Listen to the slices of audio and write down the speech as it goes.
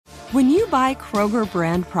When you buy Kroger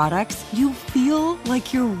brand products, you feel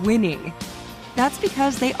like you're winning. That's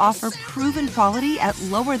because they offer proven quality at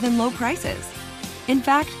lower than low prices. In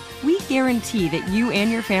fact, we guarantee that you and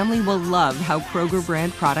your family will love how Kroger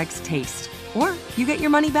brand products taste, or you get your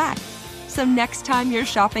money back. So next time you're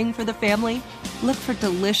shopping for the family, look for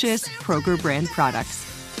delicious Kroger brand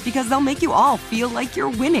products, because they'll make you all feel like you're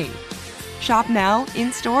winning. Shop now,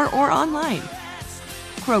 in-store, or online.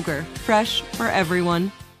 Kroger, fresh for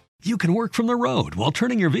everyone. You can work from the road while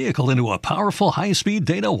turning your vehicle into a powerful high-speed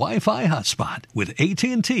data Wi-Fi hotspot with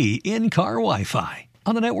AT&T in-car Wi-Fi.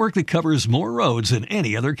 On a network that covers more roads than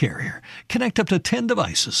any other carrier. Connect up to 10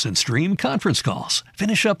 devices and stream conference calls.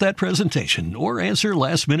 Finish up that presentation or answer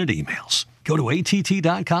last-minute emails. Go to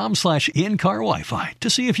att.com/in-car Wi-Fi to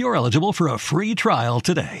see if you're eligible for a free trial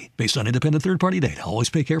today. Based on independent third-party data,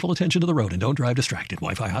 always pay careful attention to the road and don't drive distracted.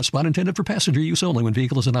 Wi-Fi hotspot intended for passenger use only when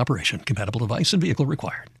vehicle is in operation. Compatible device and vehicle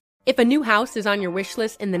required. If a new house is on your wish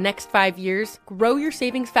list in the next 5 years, grow your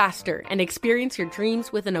savings faster and experience your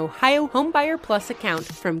dreams with an Ohio Homebuyer Plus account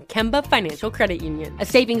from Kemba Financial Credit Union. A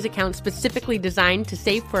savings account specifically designed to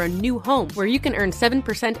save for a new home where you can earn 7%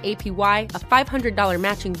 APY, a $500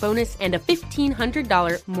 matching bonus, and a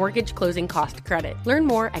 $1,500 mortgage closing cost credit. Learn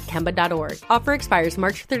more at Kemba.org. Offer expires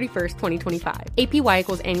March 31st, 2025. APY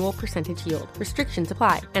equals annual percentage yield. Restrictions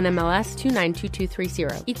apply. NMLS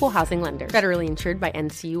 292230. Equal housing lender. Federally insured by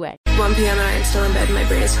NCUA. 1 p.m. and I am still in bed and my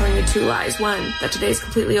brain is telling me 2 lies. 1, that today is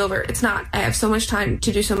completely over. It's not. I have so much time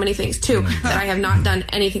to do so many things. 2, that I have not done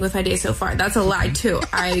anything with my day so far. That's a lie, too.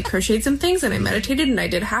 I crocheted some things and I meditated and I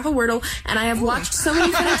did half a Wordle and I have watched so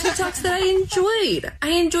many funny TikToks that I enjoyed. I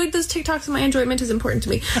enjoyed those TikToks and my enjoyment is important to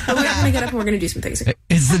me. But we're going to get up and we're going to do some things.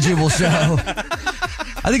 It's the Jubal Show.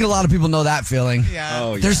 I think a lot of people know that feeling. Yeah.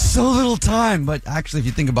 Oh, yeah. There's so little time, but actually, if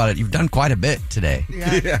you think about it, you've done quite a bit today.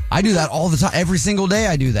 Yeah. I do that all the time. Every single day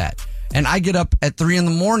I do that. And I get up at 3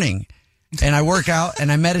 a.m. and I work out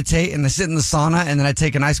and I meditate and I sit in the sauna and then I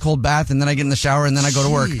take an ice cold bath and then I get in the shower and then I go to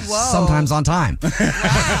work. Sometimes on time. Just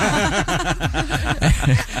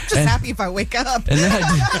happy if I wake up. And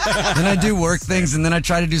then I do work things and then I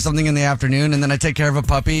try to do something in the afternoon and then I take care of a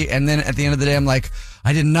puppy and then at the end of the day I'm like,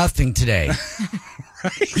 I did nothing today.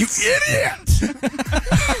 Right. You idiot!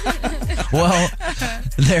 Well,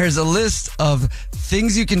 there's a list of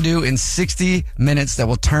things you can do in 60 minutes that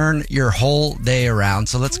will turn your whole day around.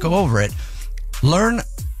 So let's go over it. Learn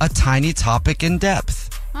a tiny topic in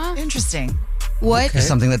depth. Interesting. What? Okay.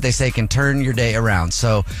 Something that they say can turn your day around.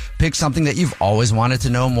 So pick something that you've always wanted to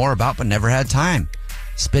know more about but never had time.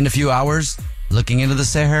 Spend a few hours looking into the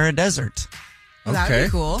Sahara Desert. That'd be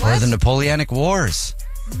cool. Or the Napoleonic Wars.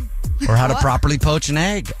 Or how to properly poach an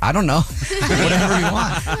egg. I don't know. Whatever you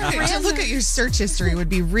want. To look at your search history would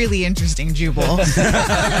be really interesting, Jubal.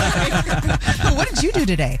 What did you do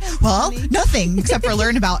today? Well, nothing except for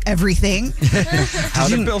learn about everything. How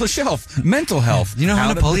to build a shelf. Mental health. You know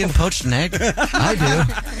how Napoleon poached an egg? I do.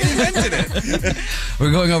 He invented it.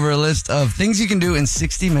 We're going over a list of things you can do in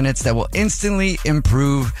 60 minutes that will instantly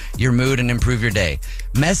improve your mood and improve your day.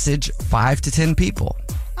 Message 5 to 10 people.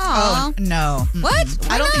 Oh, no. What?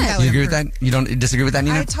 I don't think that Do would you agree with that? You don't disagree with that,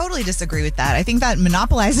 Nina? I totally disagree with that. I think that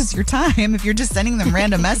monopolizes your time if you're just sending them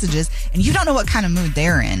random messages and you don't know what kind of mood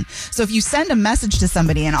they're in. So if you send a message to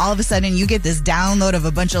somebody and all of a sudden you get this download of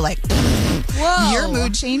a bunch of Whoa. your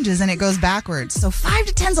mood changes and it goes backwards. So 5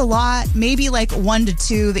 to 10's a lot. Maybe 1 to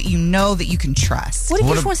 2 that you know that you can trust. What if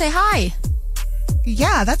you just want to say hi?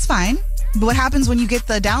 Yeah, that's fine. But what happens when you get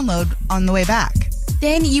the download on the way back?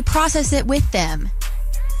 Then you process it with them.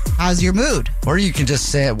 How's your mood? Or you can just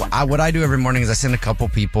say, what I do every morning is I send a couple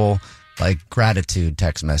people gratitude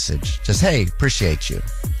text message. Just, hey, appreciate you.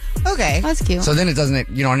 Okay. That's cute. So then it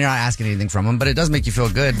doesn't, you're not asking anything from them, but it does make you feel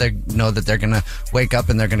good. They know that they're going to wake up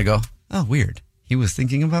and they're going to go, oh, weird. He was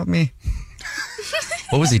thinking about me.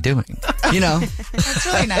 What was he doing? That's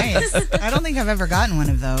really nice. I don't think I've ever gotten one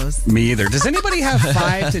of those. Me either. Does anybody have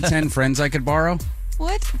 5 to 10 friends I could borrow?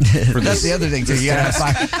 What? That's the other thing too. You gotta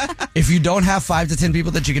have 5. If you don't have 5 to 10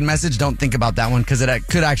 people that you can message, don't think about that one because it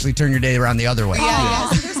could actually turn your day around the other way. Yeah.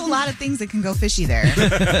 So there's a lot of things that can go fishy there.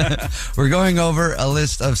 We're going over a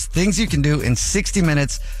list of things you can do in 60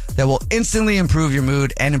 minutes that will instantly improve your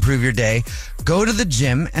mood and improve your day. Go to the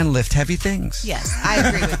gym and lift heavy things. Yes, I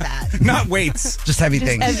agree with that. Not weights. Just heavy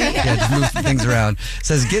things. Yeah, just move some things around. It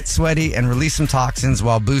says get sweaty and release some toxins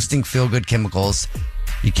while boosting feel-good chemicals.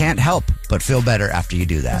 You can't help but feel better after you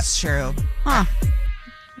do that. That's true. Huh.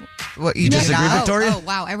 What, You disagree, not? Victoria? Oh,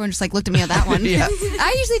 wow. Everyone just looked at me on that one. Yeah.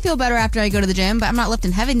 I usually feel better after I go to the gym, but I'm not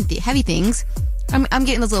lifting heavy things. I'm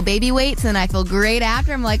getting those little baby weights, and I feel great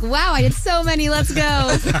after. I'm like, wow, I did so many. Let's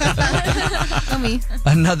go. Me.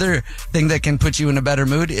 Another thing that can put you in a better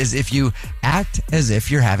mood is if you act as if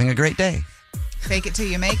you're having a great day. Fake it till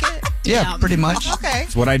you make it? Yeah, pretty much. Okay.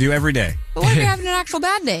 It's what I do every day. But what if you're having an actual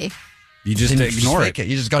bad day? You just ignore fake it.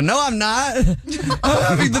 You just go, no, I'm not. I'm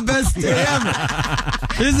having the best day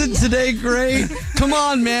ever. Isn't today great? Come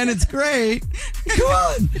on, man, it's great. Come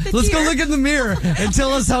on. Let's go look in the mirror and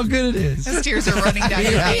tell us how good it is. Those tears are running down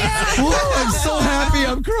your face. Whoa, I'm so happy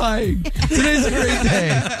I'm crying. Today's a great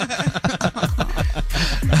day.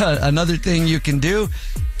 Another thing you can do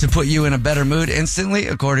to put you in a better mood instantly,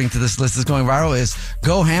 according to this list that's going viral, is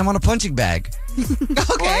go ham on a punching bag.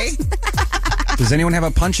 Okay. Does anyone have a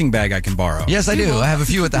punching bag I can borrow? Yes, I do. I have a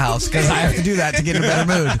few at the house because I have to do that to get in a better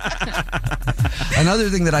mood. Another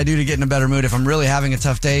thing that I do to get in a better mood if I'm really having a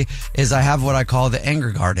tough day is I have what I call the anger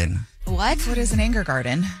garden. What? What is an anger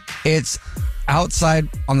garden? It's outside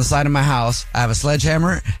on the side of my house. I have a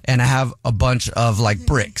sledgehammer and I have a bunch of like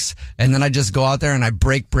bricks. And then I just go out there and I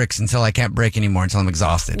break bricks until I can't break anymore, until I'm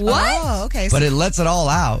exhausted. What? Oh, okay. But it lets it all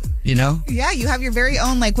out, you know? Yeah, you have your very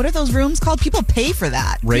own, like, what are those rooms called? People pay for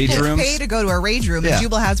that. Rage People rooms? pay to go to a rage room, Yeah. and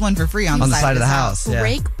Jubal has one for free on the side of the house. Yeah.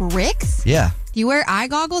 Break bricks? Yeah. Do you wear eye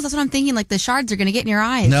goggles? That's what I'm thinking. Like the shards are going to get in your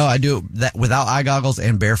eyes. No, I do that without eye goggles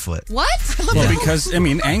and barefoot. What? Well, because,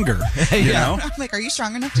 anger, you know? I'm like, are you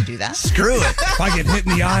strong enough to do that? Screw it. If I get hit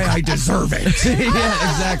in the eye, I deserve it. Yeah,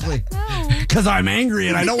 exactly. Because I'm angry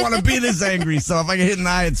and I don't want to be this angry. So if I get hit in the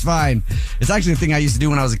eye, it's fine. It's actually a thing I used to do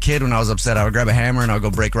when I was a kid. When I was upset, I would grab a hammer and I would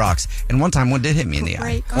go break rocks. And one time, one did hit me in the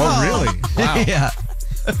eye. Oh, really? Wow. Yeah.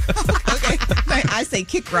 Okay. I say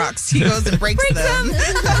kick rocks. He goes and breaks them.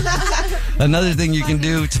 Another thing you can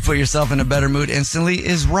do to put yourself in a better mood instantly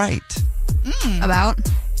is write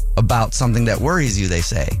about something that worries you, they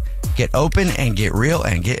say. Get open and get real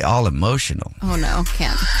and get all emotional. Oh, no.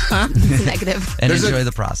 Can't. It's negative. And enjoy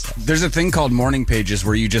the process. There's a thing called morning pages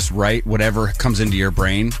where you just write whatever comes into your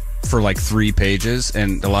brain for like 3 pages.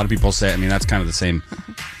 And a lot of people say, I mean, that's kind of the same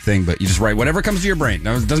thing, but you just write whatever comes to your brain.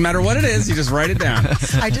 No, it doesn't matter what it is. You just write it down.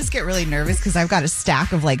 I just get really nervous because I've got a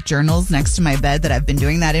stack of like journals next to my bed that I've been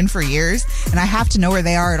doing that in for years. And I have to know where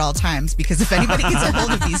they are at all times because if anybody gets a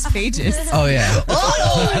hold of these pages. Oh, yeah.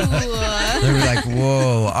 They're like,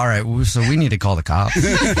 whoa, all right, so we need to call the cops.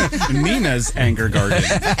 Nina's anger garden.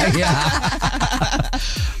 Yeah.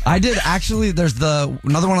 I did actually, there's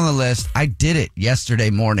another one on the list. I did it yesterday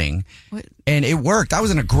morning. What? And it worked. I was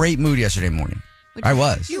in a great mood yesterday morning. I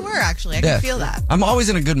was. You were actually. I can feel that. I'm always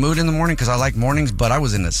in a good mood in the morning because I like mornings, but I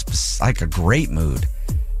was in a great mood.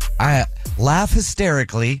 I laugh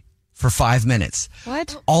hysterically for 5 minutes.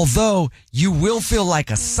 What? Although you will feel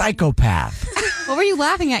like a psychopath. What were you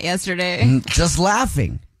laughing at yesterday? Just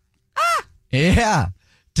laughing. Yeah.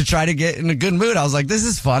 To try to get in a good mood. I was like, this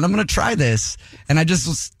is fun. I'm going to try this. And I just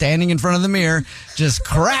was standing in front of the mirror, just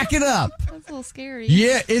cracking up. That's a little scary.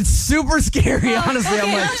 Yeah, it's super scary, honestly.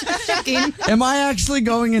 I'm like, Checking. am I actually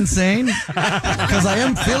going insane? Because I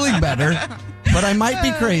am feeling better, but I might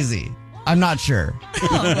be crazy. I'm not sure.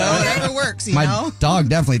 Well, whatever works, you My know? dog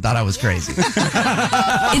definitely thought I was crazy.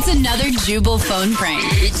 It's another Jubal phone prank.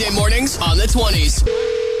 Weekday mornings on the 20s.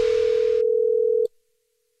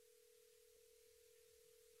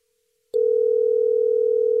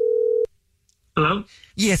 Hello?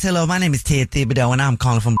 Yes, hello. My name is Ted Thibodeau, and I'm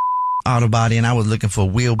calling from Auto Body, and I was looking for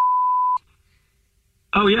Will.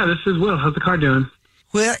 Oh, yeah, this is Will. How's the car doing?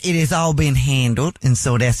 Well, it has all been handled, and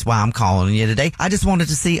so that's why I'm calling you today. I just wanted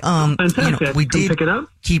to see, Fantastic. we Come did pick it up?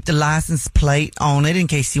 keep the license plate on it in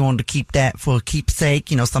case you wanted to keep that for a keepsake.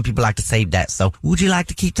 You know, some people like to save that. So would you like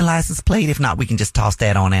to keep the license plate? If not, we can just toss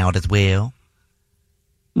that on out as well.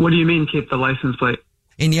 What do you mean keep the license plate?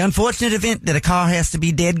 In the unfortunate event that a car has to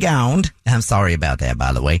be dead gowned, I'm sorry about that,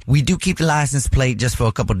 by the way, we do keep the license plate just for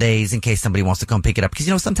a couple days in case somebody wants to come pick it up. Because,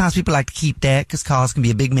 you know, sometimes people like to keep that because cars can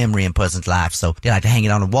be a big memory in a person's life. So they like to hang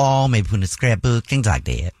it on the wall, maybe put it in a scrapbook, things like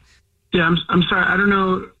that. Yeah, I'm sorry. I don't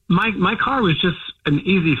know. My car was just an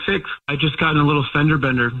easy fix. I just got in a little fender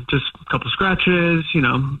bender, just a couple scratches, you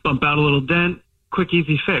know, bump out a little dent. Quick,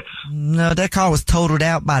 easy fix. No, that car was totaled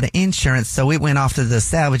out by the insurance, so it went off to the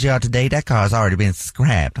salvage yard today. That car's already been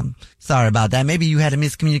scrapped. I'm sorry about that. Maybe you had a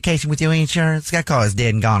miscommunication with your insurance. That car is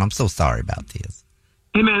dead and gone. I'm so sorry about this.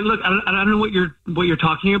 Hey, man, look, I don't know what you're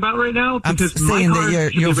talking about right now. I'm saying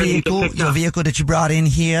that your vehicle that you brought in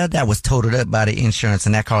here, that was totaled up by the insurance,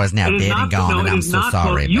 and that car is now dead and gone, and I'm so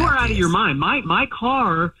sorry about You are out this. of your mind. My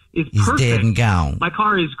car is He's perfect. dead and gone. My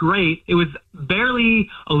car is great. It was barely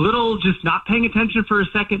a little just not paying attention for a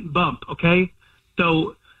second bump, okay?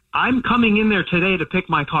 So I'm coming in there today to pick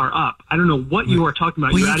my car up. I don't know what you are talking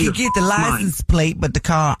about. Well, You're out you of can your get the license plate, but the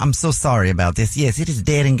car, I'm so sorry about this. Yes, it is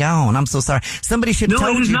dead and gone. I'm so sorry. Somebody should have No,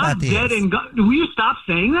 it told is you not about this. dead and gone. Will you stop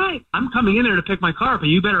saying that? I'm coming in there to pick my car up,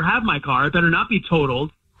 and you better have my car. It better not be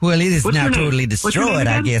totaled. Well, it is What's now your name? totally What's your name destroyed,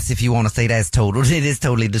 I again? guess, if you want to say that's totaled. It is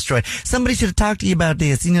totally destroyed. Somebody should have talked to you about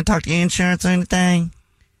this. You know, talk to your insurance or anything?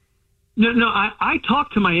 No, I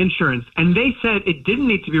talked to my insurance, and they said it didn't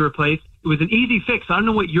need to be replaced. It was an easy fix. I don't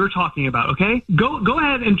know what you're talking about, okay? Go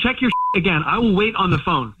ahead and check your again. I will wait on the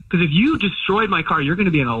phone. Because if you destroyed my car, you're going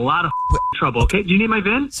to be in a lot of trouble, okay? Do you need my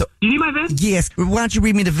VIN? Do you need my VIN? Yes. Why don't you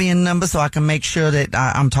read me the VIN number so I can make sure that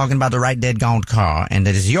I'm talking about the right dead gone car and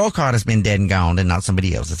that it's your car that's been dead and gone and not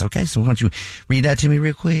somebody else's, okay? So why don't you read that to me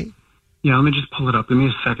real quick? Yeah, let me just pull it up. Give me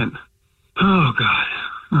a second. Oh, God.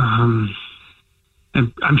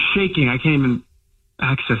 I'm shaking. I can't even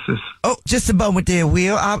access this. Oh, just a moment there,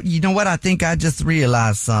 Will. You know what? I think I just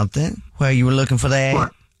realized something while you were looking for that.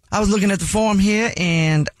 What? I was looking at the form here,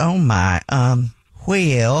 and oh my,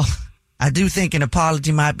 well, I do think an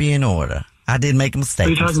apology might be in order. I did make a mistake.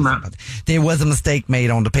 What are you talking about? There was a mistake made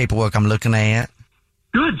on the paperwork I'm looking at.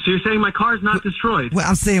 Good. So you're saying my car's not destroyed? Well,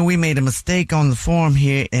 I'm saying we made a mistake on the form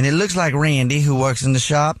here, and it looks like Randy, who works in the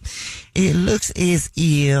shop, it looks as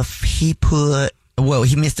if he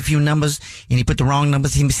missed a few numbers, and he put the wrong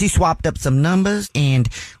numbers. He swapped up some numbers, and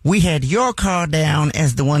we had your car down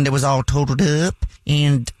as the one that was all totaled up,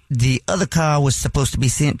 and the other car was supposed to be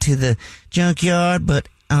sent to the junkyard, but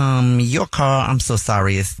your car, I'm so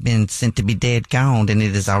sorry, it's been sent to be dead gone, and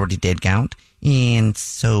it is already dead gone. And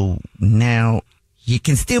so now you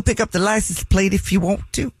can still pick up the license plate if you want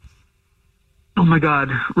to. Oh, my God.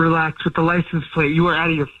 Relax with the license plate. You are out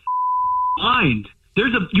of your mind. You're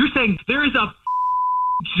saying there is a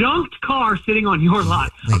junked car sitting on your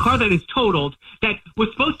lot, a car that is totaled, that was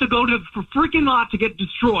supposed to go to the freaking lot to get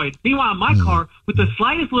destroyed. Meanwhile, my car, with the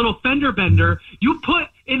slightest little fender bender, you put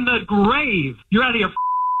in the grave. You're out of your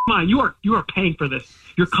mind. You are paying for this.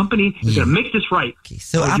 Your company is going to make this right. Okay,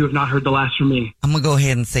 so you have not heard the last from me. I'm going to go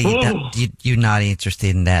ahead and say you're not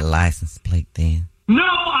interested in that license plate then. No,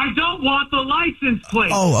 I don't want the license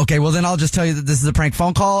plate. Oh, okay. Well, then I'll just tell you that this is a prank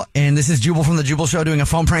phone call, and this is Jubal from the Jubal Show doing a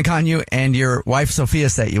phone prank on you, and your wife, Sophia,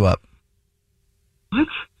 set you up. What?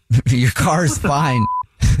 Your car is fine.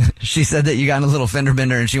 She said that you got in a little fender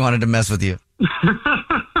bender, and she wanted to mess with you.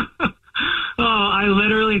 Oh, I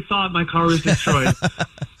literally thought my car was destroyed.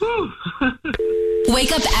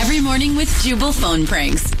 Wake up every morning with Jubal phone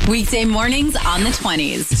pranks. Weekday mornings on the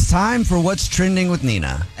 20s. It's time for What's Trending with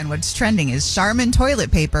Nina. And what's trending is Charmin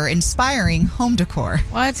toilet paper inspiring home decor.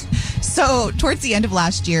 What? So towards the end of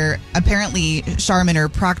last year, apparently Charmin or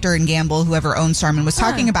Procter & Gamble, whoever owns Charmin, was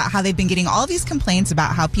talking about how they've been getting all these complaints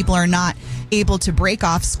about how people are not able to break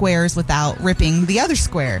off squares without ripping the other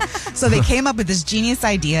square. So they came up with this genius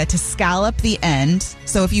idea to scallop the end.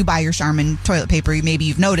 So if you buy your Charmin toilet paper, maybe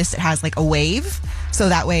you've noticed it has like a wave. So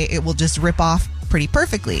that way it will just rip off pretty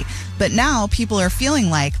perfectly. But now people are feeling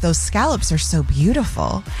like those scallops are so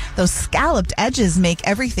beautiful. Those scalloped edges make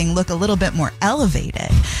everything look a little bit more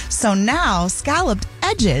elevated. So now scalloped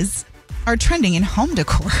edges are trending in home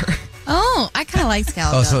decor. Oh, I kind of like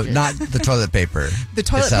scalloped Oh, so edges. not the toilet paper. The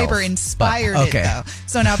toilet itself, paper inspired but, okay. it, though.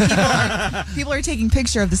 So now people are taking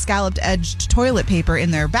picture of the scalloped edged toilet paper in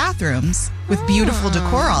their bathrooms with beautiful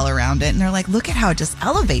decor all around it. And they're like, look at how it just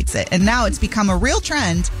elevates it. And now it's become a real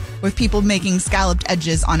trend with people making scalloped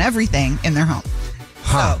edges on everything in their home.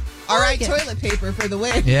 Huh. So, all right, toilet paper for the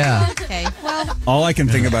win. Yeah. Okay, well, All I can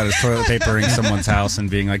think about is toilet papering someone's house and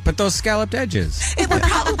being like, but those scalloped edges. It would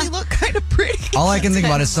probably look kind of pretty. All I can think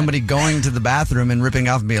about is somebody going to the bathroom and ripping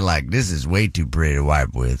off and being like, this is way too pretty to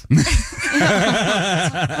wipe with. why do you say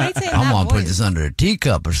it in I'm that going to put voice? this under a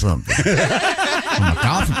teacup or something. On my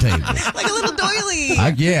coffee table. Like a little doily.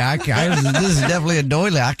 This is definitely a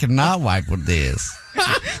doily. I cannot wipe with this.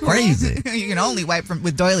 Crazy. You can only wipe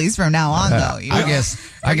with doilies from now on, though. You know?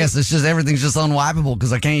 I guess it's just everything's just unwipeable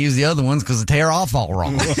because I can't use the other ones because they tear off all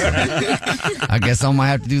wrong. I guess I'm gonna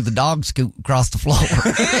have to do the dog scoot across the floor.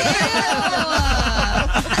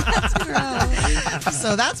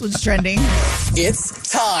 So that's what's trending.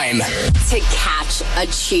 It's time To catch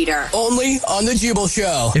a cheater. only on the Jubal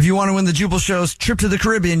Show. If you want to win the Jubal Show's trip to the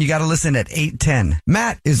Caribbean, you got to listen at 8:10.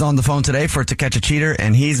 Matt is on the phone today for To Catch a Cheater,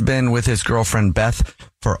 and he's been with his girlfriend Beth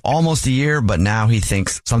for almost a year, but now he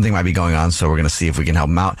thinks something might be going on, so we're going to see if we can help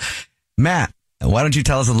him out. Matt, why don't you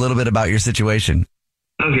tell us a little bit about your situation?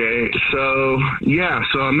 Okay, so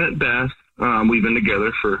I met Beth. We've been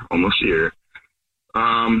together for almost a year.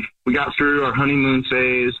 We got through our honeymoon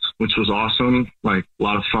phase, which was awesome, like a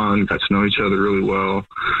lot of fun, got to know each other really well.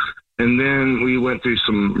 And then we went through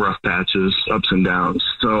some rough patches, ups and downs.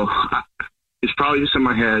 So it's probably just in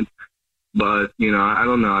my head, but, I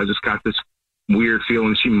don't know. I just got this weird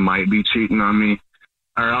feeling she might be cheating on me.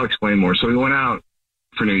 All right, I'll explain more. So we went out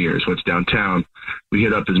for New Year's, went downtown. We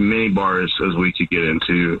hit up as many bars as we could get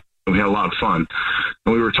into, and we had a lot of fun.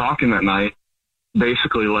 And we were talking that night,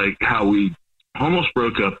 basically like how we almost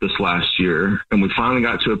broke up this last year, and we finally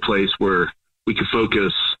got to a place where we could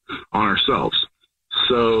focus on ourselves.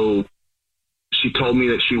 So she told me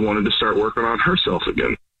that she wanted to start working on herself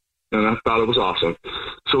again, and I thought it was awesome.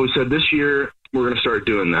 So we said this year we're going to start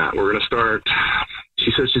doing that. We're going to start,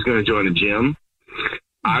 she said she's going to join a gym.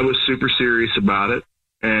 I was super serious about it,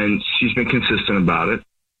 and she's been consistent about it.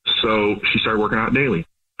 So she started working out daily,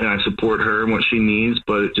 and I support her and what she needs,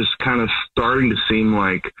 but it just kind of starting to seem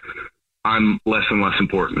like I'm less and less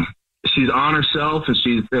important. She's on herself,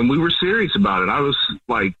 and we were serious about it. I was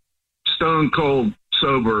like stone cold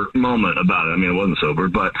sober moment about it. I mean, it wasn't sober,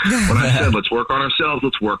 but when I said, let's work on ourselves,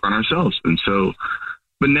 let's work on ourselves. And so,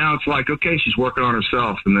 but now it's like, okay, she's working on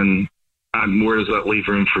herself. And then where does that leave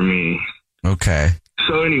room for me? Okay.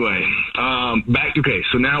 So anyway,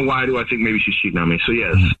 so now why do I think maybe she's cheating on me? So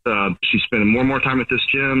yes, she's spending more and more time at this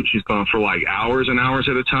gym. She's gone for like hours and hours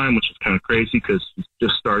at a time, which is kind of crazy because she's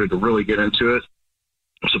just started to really get into it.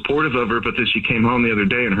 I'm supportive of her, but then she came home the other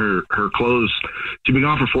day and her clothes, she'd been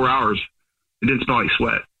gone for 4 hours. It didn't smell like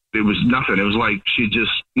sweat. It was nothing. It was like she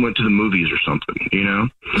just went to the movies or something,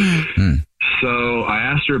 Mm-hmm. So I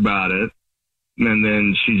asked her about it, and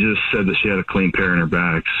then she just said that she had a clean pair in her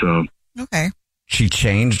bag. So okay. She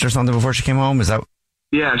changed or something before she came home? Is that?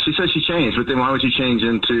 Yeah, she said she changed, but then why would you change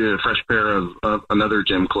into a fresh pair of another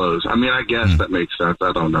gym clothes? I mean, I guess that makes sense.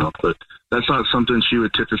 I don't know, but that's not something she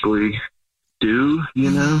would typically do,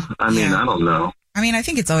 I mean, I don't know. I mean, I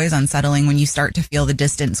think it's always unsettling when you start to feel the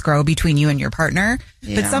distance grow between you and your partner.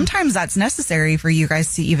 Yeah. But sometimes that's necessary for you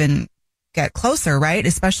guys to even get closer, right?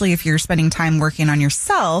 Especially if you're spending time working on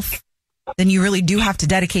yourself, then you really do have to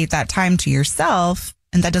dedicate that time to yourself.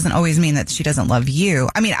 And that doesn't always mean that she doesn't love you.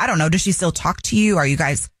 I mean, I don't know. Does she still talk to you? Are you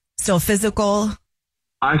guys still physical?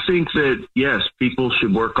 I think that, yes, people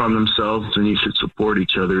should work on themselves and you should support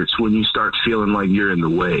each other. It's when you start feeling like you're in the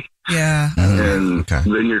way. Yeah. And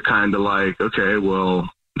then you're kind of like, okay, well,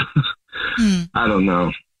 I don't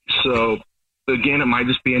know. So, again, it might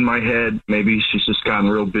just be in my head. Maybe she's just gotten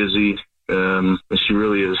real busy. She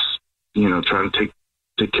really is, trying to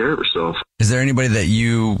take care of herself. Is there anybody that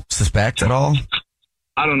you suspect at all?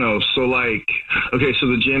 I don't know. So so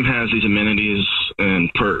the gym has these amenities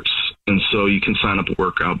and perks. And so you can sign up a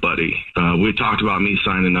workout buddy. We talked about me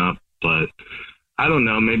signing up, but I don't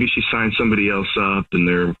know. Maybe she signed somebody else up and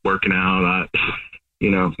they're working out.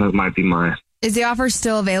 That might be my... Is the offer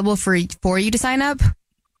still available for you to sign up?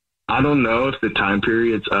 I don't know if the time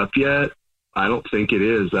period's up yet. I don't think it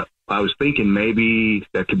is. I was thinking maybe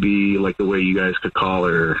that could be like the way you guys could call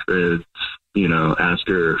her is, ask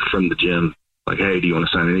her from the gym. Like, hey, do you want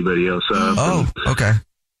to sign anybody else up? Oh, okay.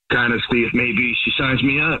 Kind of see if maybe she signs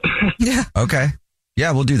me up. Yeah. Okay.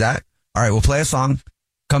 Yeah, we'll do that. All right, we'll play a song,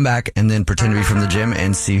 come back, and then pretend to be from the gym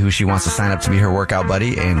and see who she wants to sign up to be her workout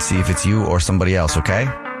buddy and see if it's you or somebody else, okay?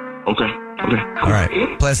 Okay. All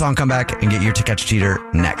right. Play a song, come back, and get your To Catch a Cheater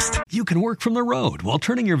next. You can work from the road while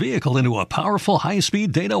turning your vehicle into a powerful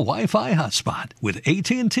high-speed data Wi-Fi hotspot with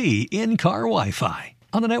AT&T in-car Wi-Fi.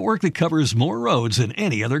 On a network that covers more roads than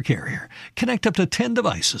any other carrier. Connect up to 10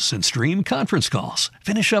 devices and stream conference calls.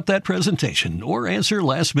 Finish up that presentation or answer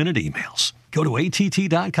last-minute emails. Go to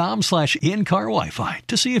att.com/in-car Wi-Fi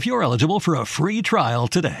to see if you're eligible for a free trial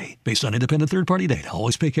today. Based on independent third-party data,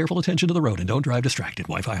 always pay careful attention to the road and don't drive distracted.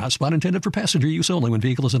 Wi-Fi hotspot intended for passenger use only when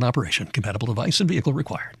vehicle is in operation. Compatible device and vehicle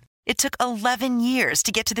required. It took 11 years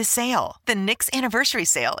to get to this sale. The Knix Anniversary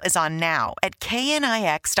Sale is on now at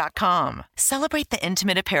knix.com. Celebrate the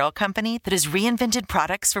intimate apparel company that has reinvented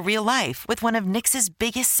products for real life with one of Knix's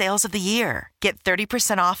biggest sales of the year. Get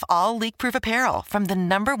 30% off all leak-proof apparel from the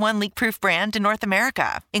 #1 leak-proof brand in North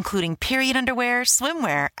America, including period underwear,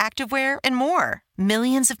 swimwear, activewear, and more.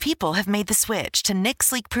 Millions of people have made the switch to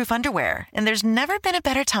Knix leak-proof underwear, and there's never been a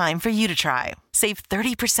better time for you to try. Save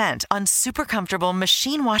 30% on super comfortable,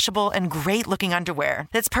 machine-washable, and great-looking underwear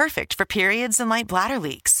that's perfect for periods and light bladder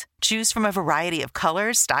leaks. Choose from a variety of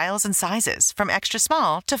colors, styles, and sizes, from extra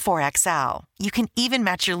small to 4XL. You can even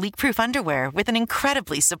match your leak-proof underwear with an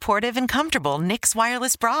incredibly supportive and comfortable Knix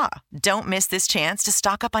wireless bra. Don't miss this chance to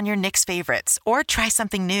stock up on your Knix favorites or try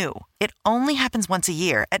something new. It only happens once a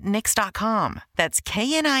year at Knix.com. That's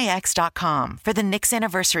knix.com for the Knix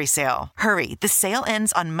Anniversary Sale. Hurry, the sale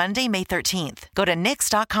ends on Monday, May 13th. Go to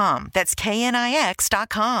Knix.com. That's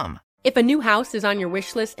knix.com. If a new house is on your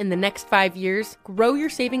wish list in the next 5 years, grow your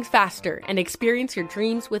savings faster and experience your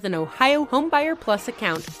dreams with an Ohio Homebuyer Plus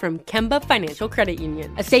account from Kemba Financial Credit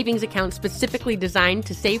Union. A savings account specifically designed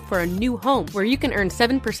to save for a new home where you can earn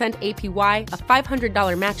 7% APY, a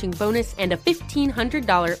 $500 matching bonus, and a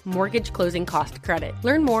 $1,500 mortgage closing cost credit.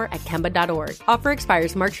 Learn more at Kemba.org. Offer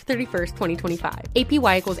expires March 31st, 2025.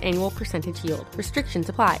 APY equals annual percentage yield. Restrictions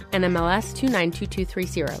apply. NMLS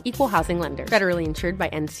 292230. Equal housing lender. Federally insured by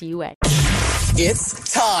NCUA.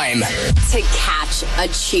 It's time to catch a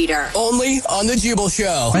cheater. only on the Jubal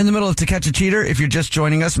Show. In the middle of To Catch a Cheater, if you're just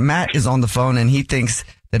joining us, Matt is on the phone and he thinks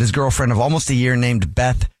that his girlfriend of almost a year named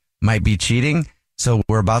Beth might be cheating. So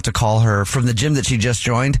we're about to call her from the gym that she just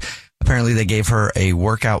joined. Apparently they gave her a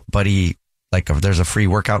workout buddy, there's a free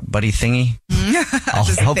workout buddy thingy.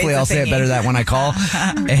 Hopefully I'll say it better that when I call.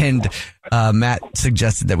 And Matt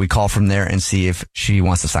suggested that we call from there and see if she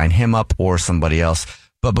wants to sign him up or somebody else.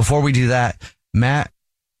 But before we do that, Matt,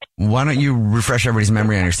 why don't you refresh everybody's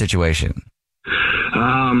memory on your situation?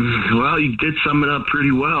 Well, you did sum it up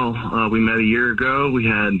pretty well. We met a year ago. We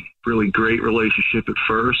had really great relationship at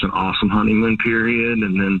first, an awesome honeymoon period,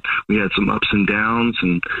 and then we had some ups and downs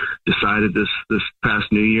and decided this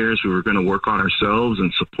past New Year's we were going to work on ourselves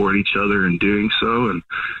and support each other in doing so.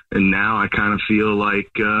 And now I kind of feel like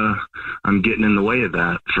I'm getting in the way of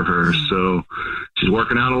that for her. So she's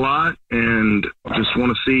working out a lot, and just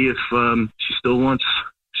want to see if she still wants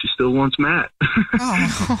Matt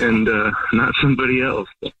and not somebody else.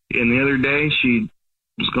 And the other day she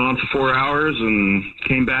was gone for 4 hours and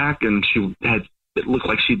came back, and it looked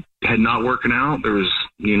like she had not working out. There was,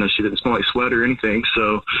 she didn't smell like sweat or anything.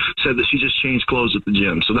 So said that she just changed clothes at the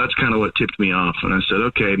gym. So that's kind of what tipped me off. And I said,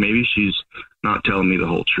 okay, maybe she's not telling me the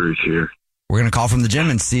whole truth here. We're going to call from the gym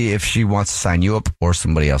and see if she wants to sign you up or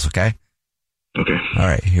somebody else. Okay. Okay. All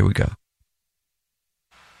right, here we go.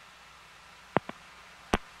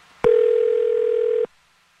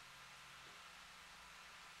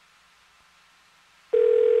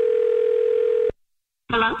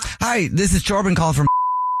 Hello? Hi, this is Corbin calling from.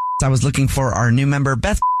 I was looking for our new member,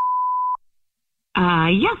 Beth.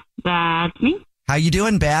 Yes, that's me. How you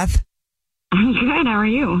doing, Beth? I'm good. How are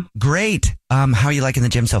you? Great. How are you liking the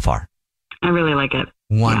gym so far? I really like it.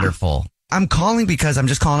 Wonderful. Yeah. I'm calling because I'm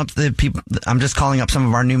just calling up the people. I'm just calling up some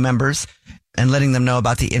of our new members and letting them know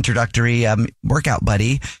about the introductory workout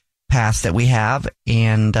buddy pass that we have,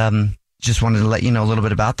 and just wanted to let you know a little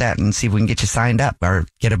bit about that and see if we can get you signed up or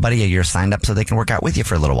get a buddy of yours signed up so they can work out with you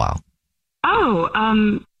for a little while. Oh,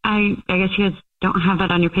 I guess you guys don't have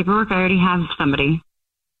that on your paperwork. I already have somebody.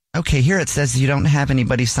 Okay, here it says you don't have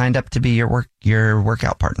anybody signed up to be your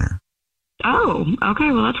workout partner. Oh,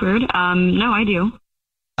 okay. Well, that's weird. No, I do.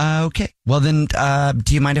 Okay. Well, then,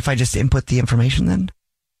 do you mind if I just input the information then?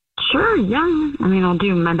 Sure, yeah. I mean, I'll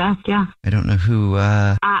do my best, yeah. I don't know who...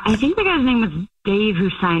 I think the guy's name was Dave who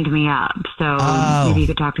signed me up, so maybe you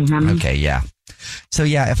could talk to him. Okay, yeah. So,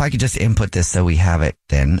 yeah, if I could just input this so we have it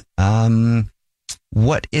then.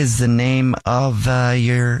 What is the name of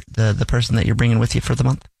the person that you're bringing with you for the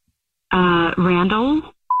month? Randall.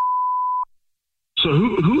 So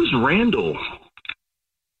who's Randall?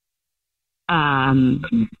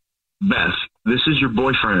 Beth, this is your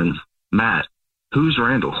boyfriend, Matt. Who's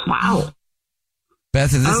Randall? Wow.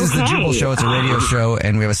 Beth, this is the Jubal Show. It's a radio show,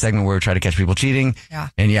 and we have a segment where we try to catch people cheating. Yeah.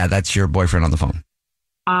 And yeah, that's your boyfriend on the phone.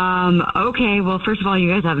 Okay. Well, first of all, you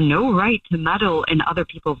guys have no right to meddle in other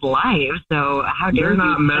people's lives. So how dare you? They're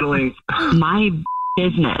not meddling. My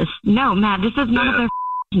business. No, Matt, this is none of their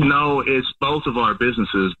business. No, it's both of our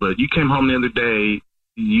businesses. But you came home the other day.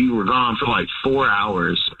 You were gone for like 4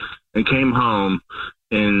 hours and came home,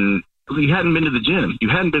 and you hadn't been to the gym. You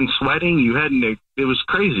hadn't been sweating. It was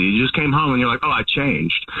crazy. You just came home and you're like, oh, I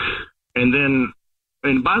changed. And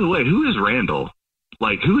by the way, who is Randall?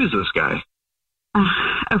 Like, who is this guy?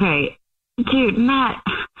 Okay. Dude, Matt,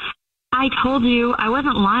 I told you, I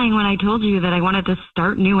wasn't lying when I told you that I wanted to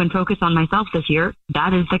start new and focus on myself this year.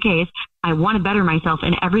 That is the case. I want to better myself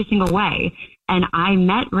in every single way. And I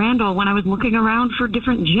met Randall when I was looking around for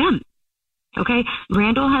different gyms. Okay?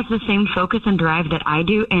 Randall has the same focus and drive that I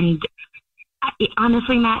do. And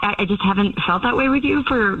honestly, Matt, I just haven't felt that way with you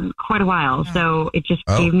for quite a while. So it just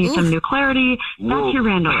gave me some new clarity. That's your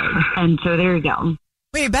Randall. And so there you go.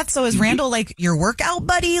 Wait, Beth, so is Randall like your workout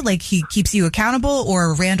buddy? Like he keeps you accountable,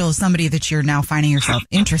 or Randall is somebody that you're now finding yourself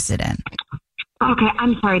interested in? Okay,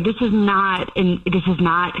 I'm sorry. This is not,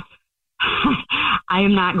 I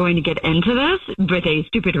am not going to get into this with a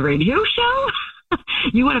stupid radio show.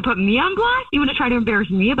 You want to put me on blast? You want to try to embarrass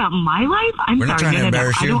me about my life? I'm We're sorry. Not trying to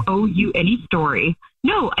embarrass you. I don't owe you any story.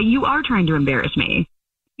 No, you are trying to embarrass me.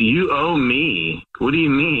 You owe me. What do you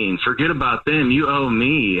mean? Forget about them. You owe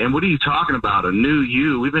me. And what are you talking about? A new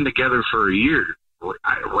you? We've been together for a year.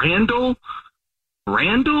 Randall?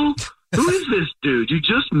 Who is this dude? You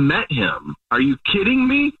just met him. Are you kidding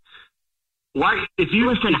me? Why? If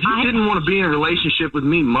you didn't want to be in a relationship with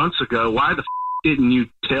me months ago, why the didn't you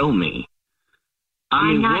tell me?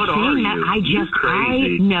 I'm not what saying are that. you?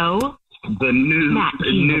 Crazy. I know. The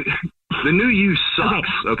new you sucks.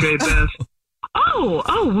 Okay, Beth?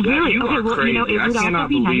 Oh, really? You okay, are well, crazy. it would I cannot also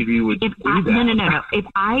be believe nice you would if do I, that.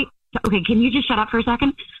 No. Okay, can you just shut up for a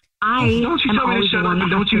second? Don't you tell me to shut up and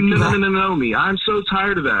don't you know me. I'm so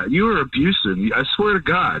tired of that. You are abusive. I swear to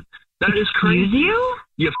God. That is crazy. Excuse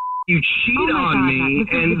you? You cheat on me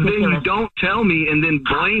and then you don't tell me and then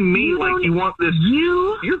blame me like you want this.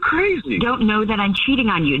 You're crazy. Don't know that I'm cheating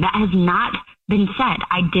on you. That has not been said.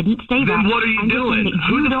 I didn't say that. Then what are you doing?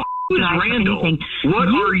 Who the is Randall? What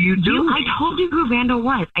are you doing? I told you who Randall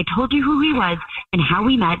was. I told you who he was and how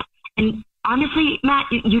we met. And honestly, Matt,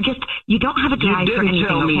 you don't have a drive for anything,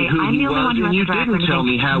 okay? I'm the only one who has a drive for anything. You didn't tell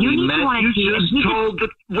me how we met. You just told the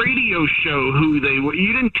radio show who they were.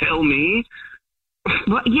 You didn't tell me.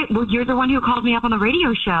 Well, you're the one who called me up on the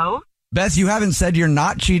radio show. Beth, you haven't said you're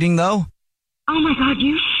not cheating, though. Oh, my God,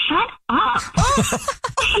 you shut up.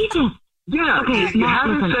 Jesus. Yeah, okay, you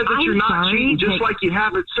haven't said that you're not cheating, just like you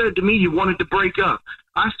haven't said to me you wanted to break up.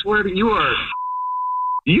 I swear that you're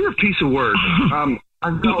a piece of work. You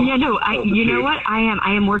know what?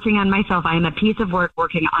 I am working on myself. I am a piece of work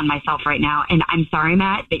working on myself right now. And I'm sorry,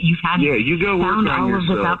 Matt, that you've had you go found work on all yourself.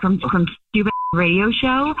 of this out from stupid radio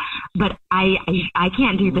show. But I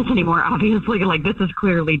can't do this anymore, obviously. Like, this is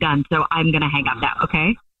clearly done. So I'm going to hang up now,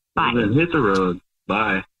 okay? Bye. Well, then hit the road.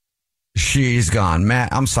 Bye. She's gone.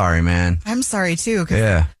 Matt, I'm sorry, man. I'm sorry, too.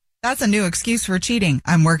 Yeah. That's a new excuse for cheating.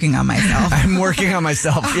 I'm working on myself. I'm working on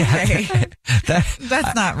myself. Okay. Yeah.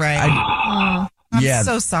 That's not right. I'm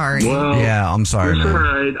so sorry. Well, I'm sorry, it's man. all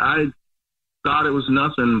right. I thought it was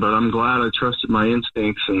nothing, but I'm glad I trusted my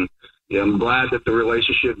instincts, and I'm glad that the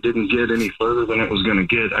relationship didn't get any further than it was going to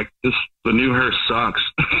get. The new her sucks.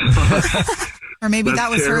 Or maybe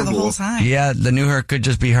that was her the whole time. Yeah, the new her could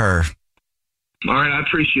just be her. All right, I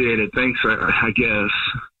appreciate it. Thanks, I guess.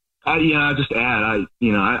 I just add,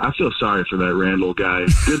 I feel sorry for that Randall guy.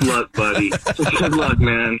 Good luck, buddy. Good luck,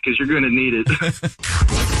 man, because you're going to need it.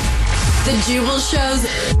 The Jubal Show's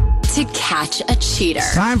to catch a cheater.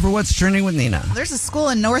 Time for What's Trending with Nina. There's a school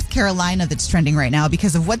in North Carolina that's trending right now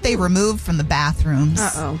because of what they removed from the bathrooms.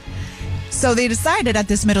 Uh-oh. So they decided at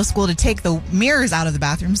this middle school to take the mirrors out of the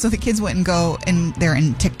bathroom so the kids wouldn't go in there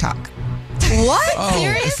in TikTok. What? Oh,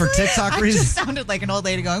 Seriously? for TikTok I reasons? just sounded like an old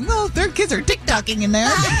lady going, well, their kids are TikToking in there.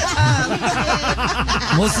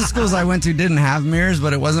 Most of the schools I went to didn't have mirrors,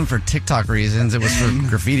 but it wasn't for TikTok reasons. It was for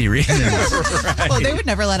graffiti reasons. Right. Well, they would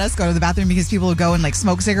never let us go to the bathroom because people would go and like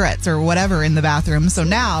smoke cigarettes or whatever in the bathroom. So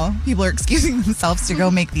now people are excusing themselves to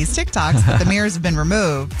go make these TikToks, but the mirrors have been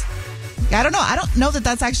removed. I don't know. I don't know that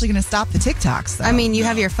that's actually going to stop the TikToks, though. I mean, you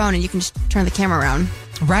have your phone and you can just turn the camera around.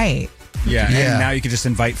 Right. Yeah, and now you can just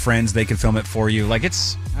invite friends. They can film it for you. Like,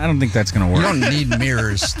 I don't think that's going to work. You don't need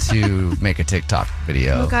mirrors to make a TikTok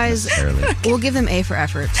video. Well, guys, we'll give them A for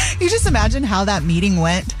effort. You just imagine how that meeting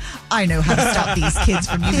went. I know how to stop these kids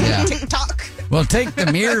from using TikTok. Well, take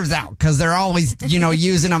the mirrors out because they're always,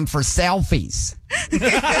 using them for selfies.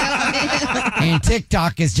 And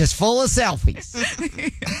TikTok is just full of selfies.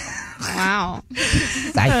 Wow.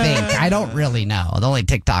 I think. I don't really know. The only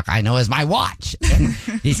TikTok I know is my watch. And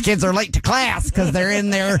these kids are late to class because they're in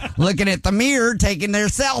there looking at the mirror taking their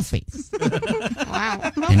selfies.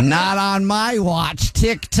 Wow. And not on my watch,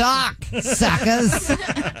 TikTok, suckers.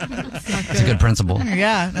 It's a good principle.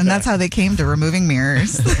 Yeah, and that's how they came to removing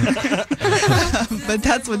mirrors. But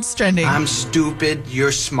that's what's trending. I'm stupid.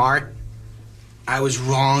 You're smart. I was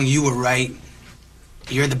wrong. You were right.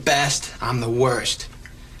 You're the best. I'm the worst.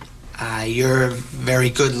 You're very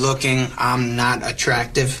good looking. I'm not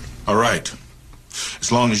attractive. All right.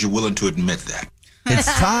 As long as you're willing to admit that.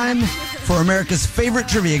 It's time for America's favorite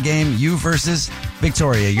trivia game, You versus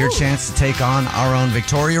Victoria. Your chance to take on our own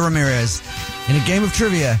Victoria Ramirez in a game of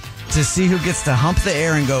trivia to see who gets to hump the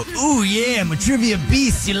air and go, ooh, yeah, I'm a trivia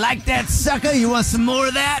beast. You like that, sucker? You want some more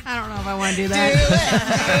of that? I don't know if I want to do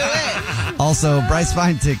that. Do it. Also, Bryce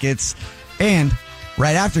Fine tickets. And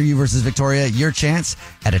right after You versus Victoria, your chance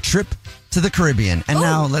at a trip to the Caribbean. And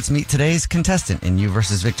now let's meet today's contestant in You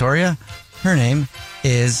versus Victoria. Her name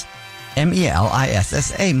is Melissa,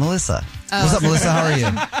 Melissa. What's up, Melissa? How are you?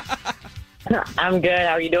 I'm good.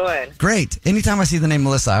 How are you doing? Great. Anytime I see the name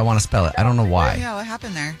Melissa, I want to spell it. I don't know why. Yeah, what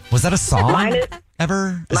happened there? Was that a song Mine is,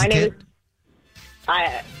 ever as my a name kid? is,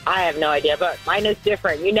 I have no idea, but mine is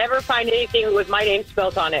different. You never find anything with my name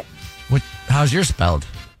spelled on it. How's yours spelled?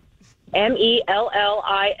 Mellissa.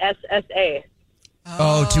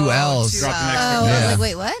 Oh, 2 L's.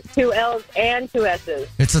 Wait, what? 2 L's and 2 S's.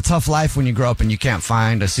 It's a tough life when you grow up and you can't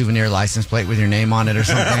find a souvenir license plate with your name on it or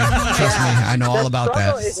something. Trust me, I know all about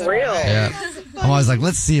that. It's real. Yeah. I'm always like,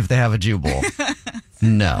 let's see if they have a Jubal.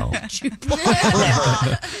 No.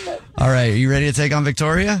 All right, are you ready to take on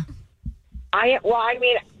Victoria?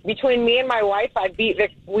 Between me and my wife,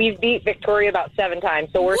 we've beat Victoria about 7 times,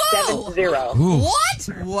 so we're 7-0. Ooh. What?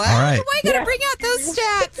 All right. Why gotta bring out those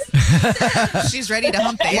stats? She's ready to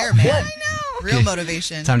hump the air, man. I know. Real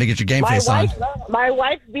motivation. Time to get your game face on. My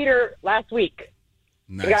wife beat her last week.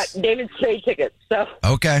 Nice. We got David's trade tickets, so.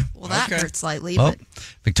 Okay. Well, that hurts slightly. Well, But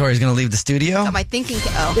Victoria's going to leave the studio. got my thinking.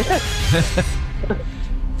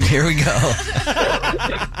 Here we go.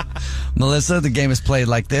 Melissa, the game is played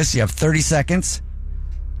like this. You have 30 seconds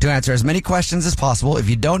to answer as many questions as possible. If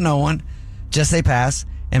you don't know one, just say pass,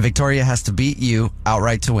 and Victoria has to beat you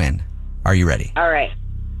outright to win. Are you ready? All right.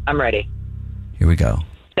 I'm ready. Here we go.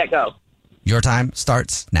 Set, go. Your time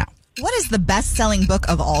starts now. What is the best-selling book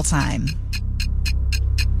of all time?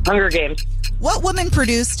 Hunger Games. What woman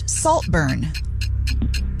produced Saltburn?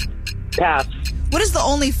 Pass. What is the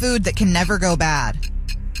only food that can never go bad?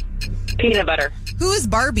 Peanut butter. Who is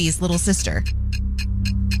Barbie's little sister?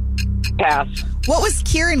 Pass. What was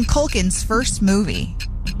Kieran Culkin's first movie?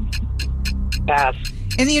 Pass.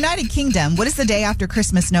 In the United Kingdom, what is the day after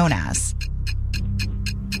Christmas known as?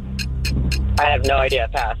 I have no idea.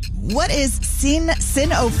 Pass. What is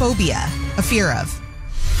sinophobia a fear of?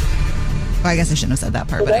 Oh, I guess I shouldn't have said that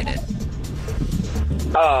part, but I did.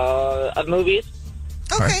 Of movies.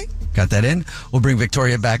 Okay. All right, got that in. We'll bring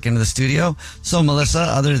Victoria back into the studio. So, Melissa,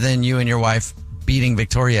 other than you and your wife beating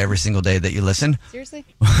Victoria every single day that you listen, Seriously?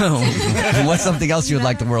 what's something else you would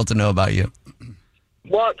like the world to know about you?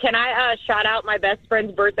 Well, can I shout out my best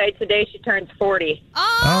friend's birthday today? She turns 40.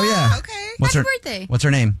 Oh, yeah. Okay. What's Happy her birthday. What's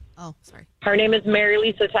her name? Oh, sorry. Her name is Mary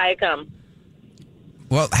Lisa Tycom.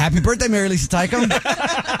 Well, happy birthday, Mary Lisa Tycom.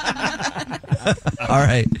 All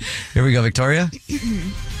right. Here we go, Victoria.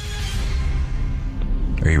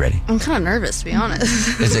 Are you ready? I'm kind of nervous, to be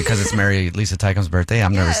honest. Is it because it's Mary Lisa Tycom's birthday?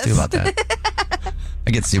 I'm nervous too about that. I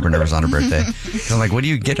get super nervous on her birthday. 'Cause I'm like, what do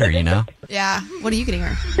you get her, you know? Yeah. What are you getting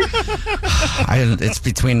her? It's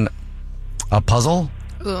between a puzzle,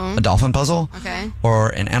 Ooh. a dolphin puzzle, Okay. or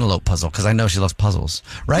an antelope puzzle, because I know she loves puzzles.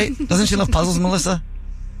 Right? Doesn't she love puzzles, Melissa?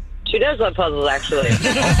 She does love puzzles, actually.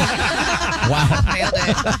 Wow. Nailed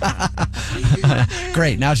it.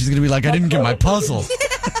 Great. Now she's going to be like, I didn't get my puzzle.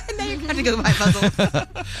 Now you're going to have to go with my puzzle.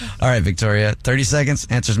 All right, Victoria, 30 seconds.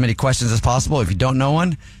 Answer as many questions as possible. If you don't know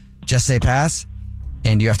one, just say pass.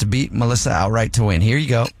 And you have to beat Melissa outright to win. Here you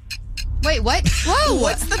go. Wait, what? Whoa.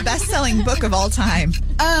 What's the best-selling book of all time?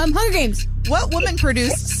 Hunger Games. What woman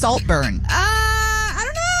produced Saltburn? I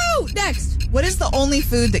don't know. Next. What is the only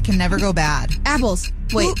food that can never go bad? Apples.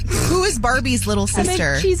 Wait. Who is Barbie's little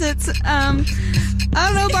sister? Cheez-Its. I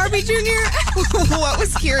don't know, Barbie Jr. What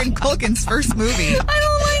was Kieran Culkin's first movie? I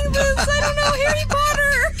don't like this. I don't know. Harry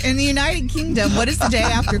Potter. In the United Kingdom, what is the day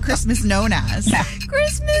after Christmas known as?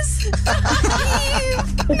 Christmas Eve.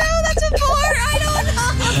 No, that's before. I don't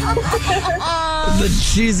know. The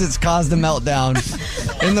Cheez-Its caused a meltdown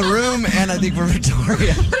in the room, and I think for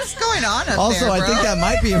Victoria. What's going on up Also, there, I bro? think that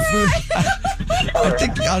might be a food. I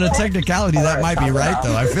think on a technicality, that might be right,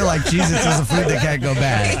 though. I feel like Cheez-Its is a food that can't go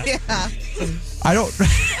bad. Yeah. I don't.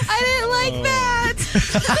 I didn't like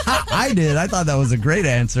that. I did. I thought that was a great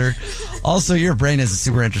answer. Also, your brain is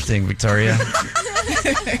super interesting, Victoria.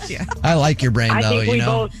 Yeah. I like your brain, I though. think we you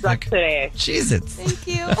know, both suck today. Cheez-Its. Thank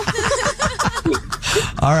you.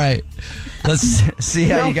 All right. Let's see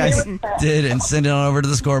how you guys did and send it on over to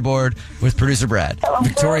the scoreboard with producer Brad.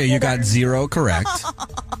 Victoria, you got 0 correct.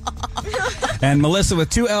 And Melissa with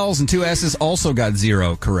 2 L's and 2 S's also got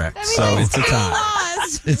 0 correct. So it's a tie.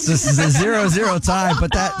 It's just a 0-0 tie,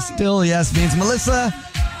 but that still, yes, means Melissa,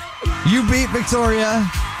 you beat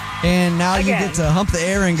Victoria. And now you get to hump the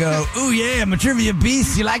air and go, ooh, yeah, I'm a trivia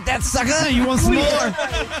beast. You like that, sucker? You want some more?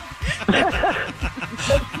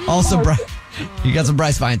 Also, you got some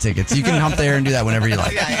Bryce Vine tickets. You can hump the air and do that whenever you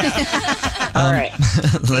like. All right.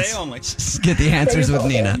 Let's get the answers with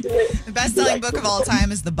Nina. The best-selling book of all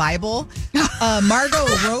time is the Bible. Margot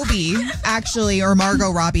Robbie, actually, or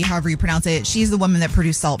Margot Robbie, however you pronounce it, she's the woman that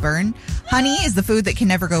produced Saltburn. Honey is the food that can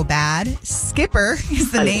never go bad. Skipper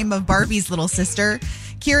is the name of Barbie's little sister.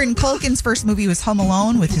 Kieran Culkin's first movie was Home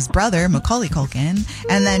Alone with his brother, Macaulay Culkin.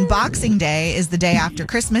 And then Boxing Day is the day after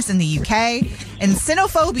Christmas in the UK. And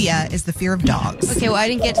Cynophobia is the fear of dogs. Okay, well, I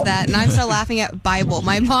didn't get to that. And I'm still laughing at Bible.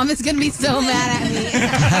 My mom is going to be so mad at me.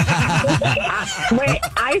 Wait,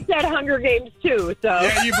 I said Hunger Games too, so.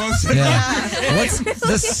 Yeah, you both said What's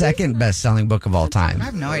the second best-selling book of all time? I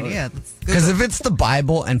have no idea. Because if it's the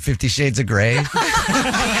Bible and 50 Shades of Grey...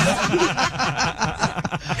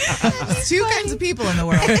 There's two kinds of people in the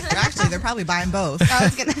world. Actually, they're probably buying both. I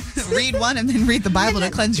was going to read one and then read the Bible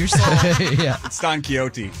to cleanse your soul. Yeah. It's Don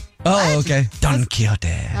Quixote. Oh, okay. Don Quixote.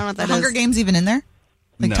 I don't know what that Hunger is. Games even in there?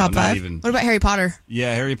 Like No, top not 5? even. What about Harry Potter?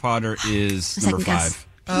 Yeah, Harry Potter is number Second guess. 5.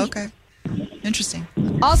 Oh, okay. Interesting.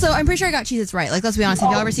 Also, I'm pretty sure I got Cheez-Its right. Like, let's be honest.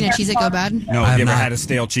 Have y'all ever seen a Cheez-It go bad? No, have you ever had a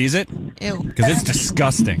stale Cheez-It? Ew. Because it's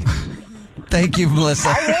disgusting. Thank you, Melissa.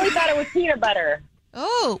 I really thought it was peanut butter.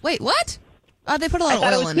 Oh, wait, what? They put a I lot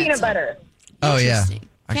thought it of oil was in it. peanut so- butter. Oh, yeah. Interesting.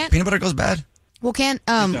 Can't- Peanut butter goes bad? Well, can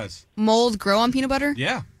does. mold grow on peanut butter?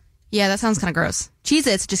 Yeah. Yeah, that sounds kind of gross.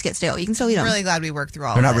 Cheez-Its just get stale. You can still eat them. I'm really glad we worked through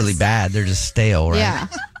all They're not this. really bad. They're just stale, right? Yeah.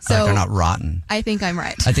 Like So they're not rotten. I think I'm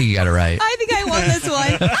right. I think you got it right. I think I won this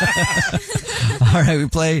one. All right, we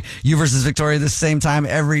play You versus Victoria this same time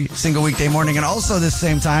every single weekday morning, and also this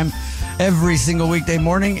same time every single weekday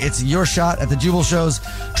morning. It's your shot at the Jubal Show's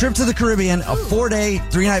trip to the Caribbean, a 4-day,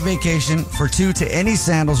 3-night vacation for 2 to any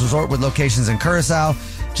Sandals resort with locations in Curacao,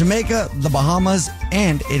 Jamaica, the Bahamas,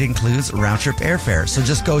 and it includes round-trip airfare. So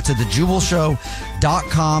just go to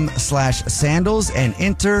thejubelshow.com/sandals and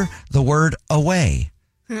enter the word away.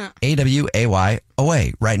 AWAY,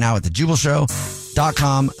 away, right now at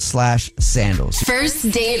thejubelshow.com/sandals. First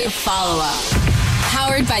date follow-up.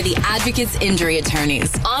 Powered by the Advocates Injury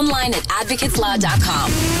Attorneys. Online at advocateslaw.com.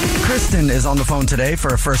 Kristen is on the phone today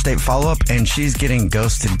for a first date follow-up, and she's getting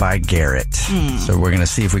ghosted by Garrett. So we're going to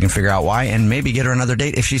see if we can figure out why and maybe get her another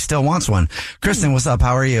date if she still wants one. Kristen, what's up?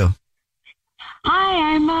 How are you?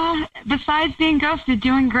 Hi, I'm, besides being ghosted,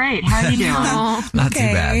 doing great. How are you doing? Not too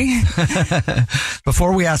bad.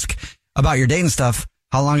 Before we ask about your dating stuff,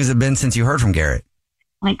 how long has it been since you heard from Garrett?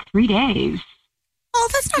 Like 3 days. Oh,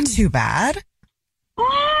 that's not too bad. Well,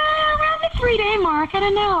 around the 3-day mark, I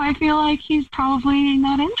don't know. I feel like he's probably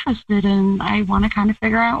not interested, and I want to kind of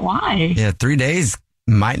figure out why. Yeah, 3 days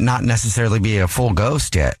might not necessarily be a full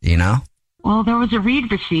ghost yet, you know? Well, there was a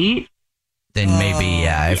read receipt. Then maybe,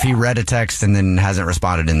 yeah. If he read a text and then hasn't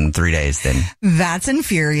responded in 3 days, then... That's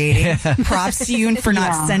infuriating. Props to you for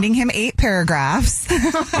not sending him 8 paragraphs.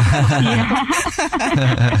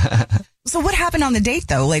 So what happened on the date,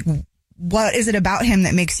 though? Like, what is it about him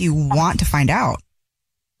that makes you want to find out?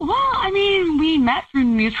 Well, I mean, we met through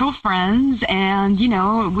mutual friends, and, you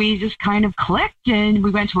know, we just kind of clicked, and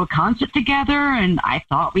we went to a concert together, and I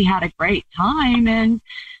thought we had a great time, and...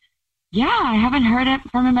 yeah, I haven't heard it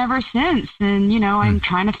from him ever since. And, you know, I'm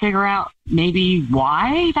trying to figure out maybe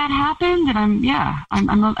why that happened. And I'm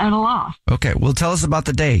at a loss. Okay, well, tell us about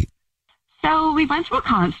the date. So we went to a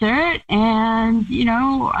concert and, you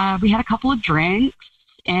know, we had a couple of drinks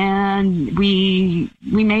and we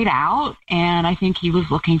made out. And I think he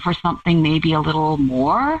was looking for something maybe a little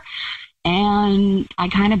more. And I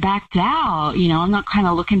kind of backed out. You know, I'm not kind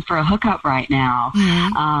of looking for a hookup right now.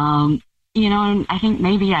 You know, and I think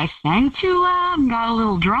maybe I sang too loud and got a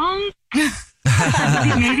little drunk.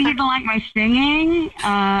 Maybe he didn't like my singing.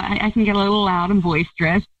 I can get a little loud and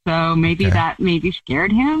boisterous, so maybe that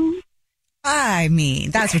scared him. I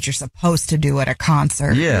mean, that's what you're supposed to do at a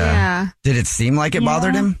concert. Yeah. Did it seem like it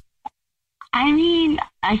bothered him? I mean,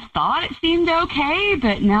 I thought it seemed okay,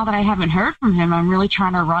 but now that I haven't heard from him, I'm really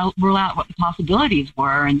trying to rule out what the possibilities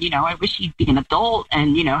were. And, you know, I wish he'd be an adult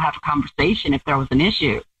and, you know, have a conversation if there was an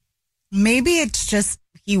issue. Maybe it's just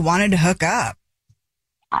he wanted to hook up.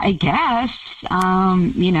 I guess,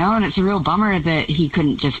 you know, and it's a real bummer that he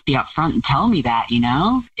couldn't just be upfront and tell me that, you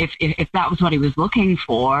know, if that was what he was looking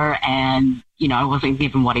for and, you know, I wasn't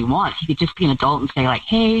giving what he wants, he could just be an adult and say like,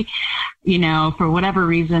 hey, you know, for whatever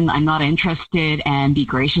reason, I'm not interested and be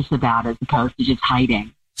gracious about it as opposed to just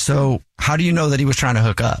hiding. So how do you know that he was trying to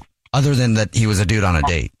hook up other than that he was a dude on a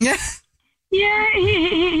date? Yeah,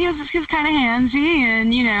 he was kind of handsy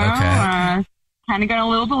and, you know, kind of got a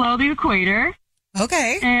little below the equator.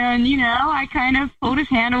 Okay. And, you know, I kind of pulled his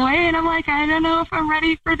hand away and I'm like, I don't know if I'm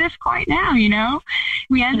ready for this quite now, you know.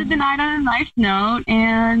 We ended the night on a nice note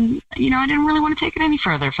and, you know, I didn't really want to take it any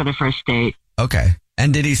further for the first date. Okay.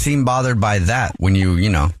 And did he seem bothered by that when you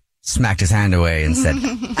know, smacked his hand away and said,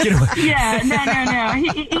 get away? Yeah, no.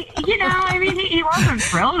 He, you know, I mean, he wasn't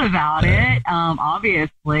thrilled about it,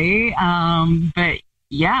 obviously. But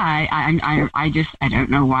yeah, I don't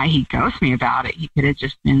know why he ghosted me about it. He could have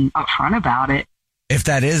just been upfront about it. If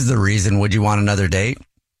that is the reason, would you want another date?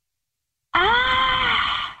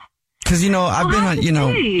 Because, I've been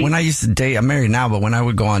on, when I used to date, I'm married now, but when I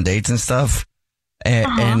would go on dates and stuff,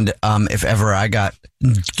 and if ever I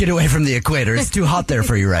get away from the equator, it's too hot there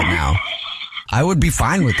for you right now, I would be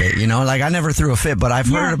fine with it, Like, I never threw a fit, but I've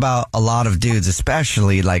heard about a lot of dudes,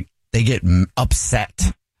 especially, like, they get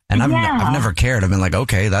upset. And I've never cared. I've been like,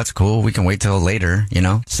 okay, that's cool. We can wait till later,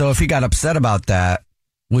 So if he got upset about that,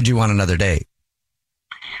 would you want another date?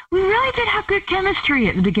 We really did have good chemistry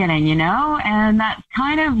at the beginning, and that's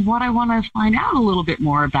kind of what I want to find out a little bit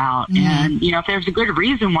more about. Mm-hmm. And, if there's a good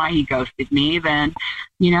reason why he ghosted me, then,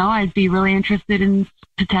 I'd be really interested in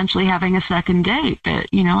potentially having a second date. But,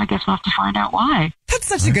 I guess we'll have to find out why. That's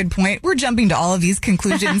such a good point. We're jumping to all of these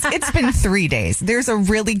conclusions. It's been 3 days. There's a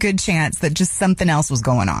really good chance that just something else was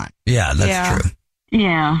going on. Yeah, that's true.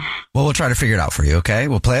 Yeah. Well, we'll try to figure it out for you, okay?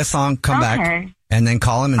 We'll play a song, come back, and then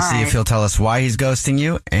call him and see if he'll tell us why he's ghosting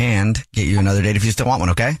you and get you another date if you still want one,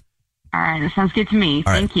 okay? All right, that sounds good to me.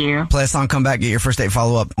 Thank you. Play a song, come back, get your first date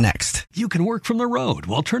follow-up next. You can work from the road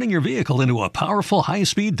while turning your vehicle into a powerful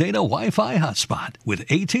high-speed data Wi-Fi hotspot with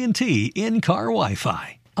AT&T in-car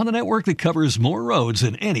Wi-Fi. On a network that covers more roads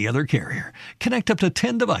than any other carrier. Connect up to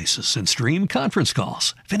 10 devices and stream conference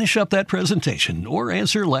calls. Finish up that presentation or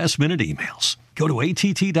answer last-minute emails. Go to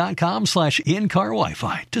att.com/in-car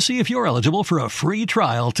Wi-Fi to see if you're eligible for a free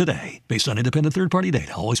trial today. Based on independent third-party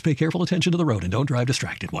data, always pay careful attention to the road and don't drive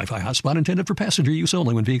distracted. Wi-Fi hotspot intended for passenger use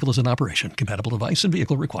only when vehicle is in operation. Compatible device and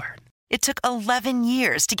vehicle required. It took 11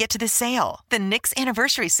 years to get to this sale. The Knix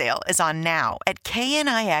Anniversary Sale is on now at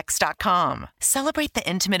knix.com. Celebrate the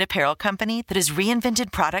intimate apparel company that has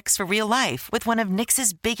reinvented products for real life with one of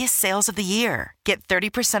Knix's biggest sales of the year. Get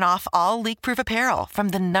 30% off all leak-proof apparel from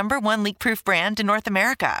the #1 leak-proof brand in North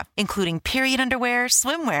America, including period underwear,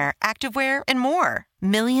 swimwear, activewear, and more.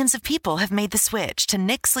 Millions of people have made the switch to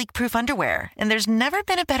Knix leak-proof underwear, and there's never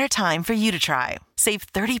been a better time for you to try. Save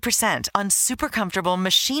 30% on super comfortable,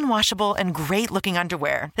 machine-washable, and great-looking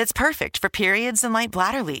underwear that's perfect for periods and light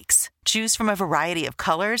bladder leaks. Choose from a variety of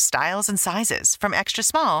colors, styles, and sizes, from extra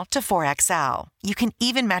small to 4XL. You can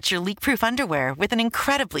even match your leak-proof underwear with an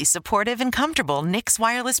incredibly supportive and comfortable Knix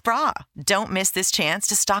wireless bra. Don't miss this chance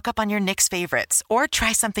to stock up on your Knix favorites or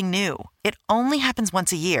try something new. It only happens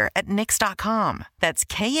once a year at Knix.com. That's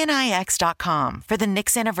knix.com for the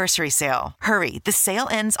Knix Anniversary Sale. Hurry, the sale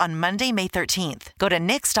ends on Monday, May 13th. Go to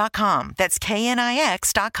Knix.com. That's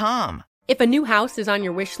knix.com. If a new house is on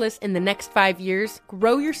your wish list in the next 5 years,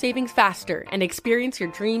 grow your savings faster and experience your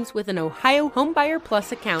dreams with an Ohio Homebuyer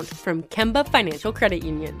Plus account from Kemba Financial Credit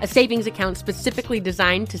Union. A savings account specifically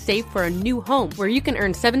designed to save for a new home where you can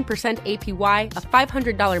earn 7% APY,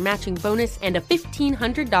 a $500 matching bonus, and a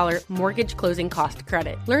 $1,500 mortgage closing cost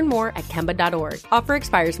credit. Learn more at Kemba.org. Offer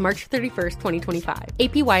expires March 31st, 2025.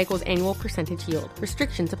 APY equals annual percentage yield.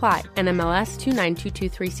 Restrictions apply. NMLS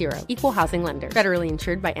 292230. Equal housing lender. Federally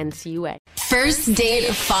insured by NCUA. First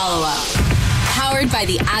date follow-up. Powered by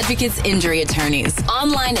the Advocates Injury Attorneys.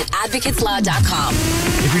 Online at advocateslaw.com.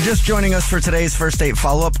 If you're just joining us for today's first date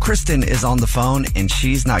follow-up, Kristen is on the phone and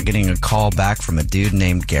she's not getting a call back from a dude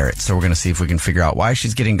named Garrett. So we're going to see if we can figure out why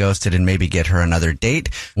she's getting ghosted and maybe get her another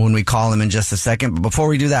date when we call him in just a second. But before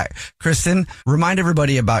we do that, Kristen, remind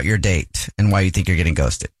everybody about your date and why you think you're getting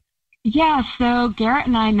ghosted. Yeah, so Garrett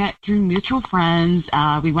and I met through mutual friends.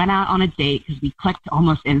 We went out on a date because we clicked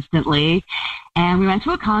almost instantly. And we went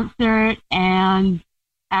to a concert, and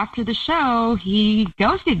after the show, he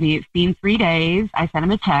ghosted me. It's been 3 days. I sent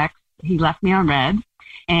him a text. He left me on red.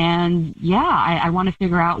 And, yeah, I want to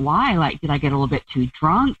figure out why. Like, did I get a little bit too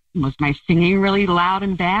drunk? Was my singing really loud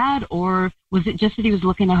and bad? Or was it just that he was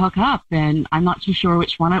looking to hook up? And I'm not too sure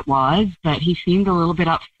which one it was, but he seemed a little bit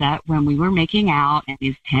upset when we were making out, and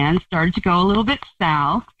his hands started to go a little bit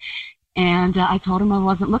south. And I told him I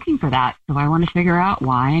wasn't looking for that. So I want to figure out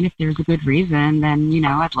why. And if there's a good reason, then,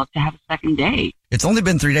 I'd love to have a second date. It's only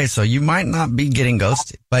been 3 days, so you might not be getting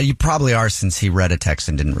ghosted. But you probably are since he read a text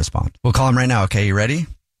and didn't respond. We'll call him right now, okay? You ready?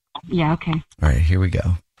 Yeah, okay. All right, here we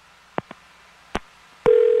go.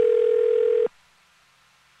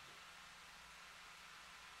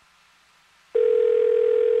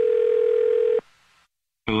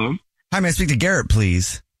 Hello? Hi, may I speak to Garrett,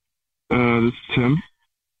 please? This is Tim.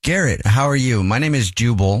 Garrett, how are you? My name is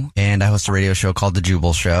Jubal, and I host a radio show called The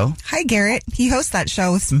Jubal Show. Hi, Garrett. He hosts that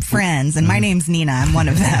show with some friends, and my name's Nina. I'm one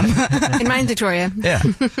of them. And mine's Victoria. Yeah.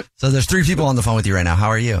 So there's 3 people on the phone with you right now. How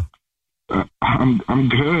are you? I'm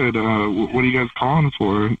good. What are you guys calling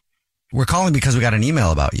for? We're calling because we got an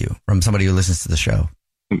email about you from somebody who listens to the show.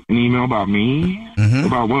 An email about me? Mm-hmm.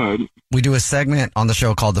 About what? We do a segment on the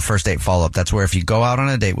show called the First Date Follow-Up. That's where if you go out on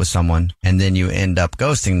a date with someone and then you end up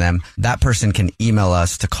ghosting them, that person can email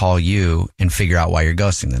us to call you and figure out why you're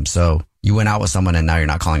ghosting them. So you went out with someone and now you're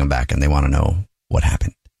not calling them back and they want to know what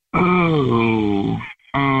happened. Oh,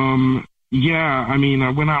 yeah. I mean, I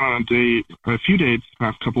went out on a few dates the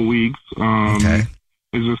past couple weeks. Okay.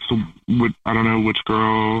 Is this, I don't know which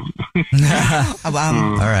girl. All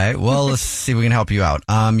right. Well, let's see if we can help you out.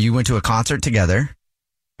 You went to a concert together.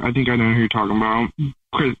 I think I know who you're talking about.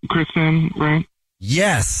 Kristen, right?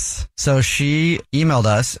 Yes. So she emailed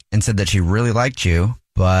us and said that she really liked you,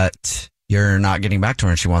 but you're not getting back to her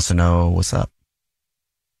and she wants to know what's up.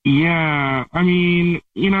 Yeah. I mean,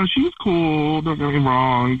 she was cool. Don't get me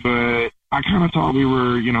wrong, but I kind of thought we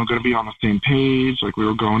were, going to be on the same page. Like we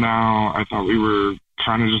were going out. I thought we were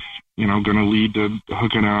kind of just, going to lead to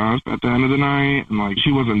hooking up at the end of the night. And like,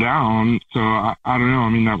 she wasn't down. So I don't know. I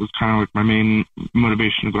mean, that was kind of like my main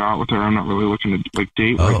motivation to go out with her. I'm not really looking to like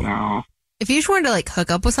date right now. If you just wanted to like hook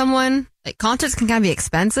up with someone, like concerts can kind of be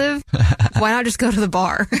expensive. Why not just go to the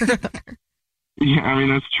bar? Yeah, I mean,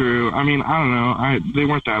 that's true. I mean, I don't know. They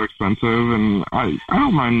weren't that expensive, and I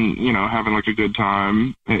don't mind, having like a good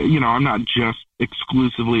time. I'm not just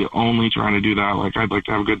exclusively only trying to do that. Like, I'd like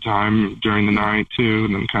to have a good time during the night too,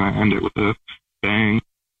 and then kind of end it with a bang.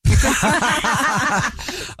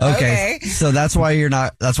 Okay. So that's why you're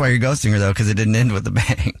ghosting her though, because it didn't end with a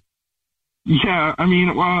bang. Yeah, I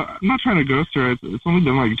mean, well, I'm not trying to ghost her. It's only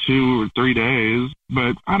been like 2 or 3 days,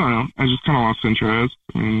 but I don't know. I just kind of lost interest.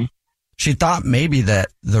 I mean, she thought maybe that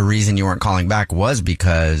the reason you weren't calling back was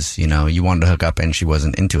because, you wanted to hook up and she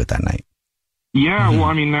wasn't into it that night. Yeah, well,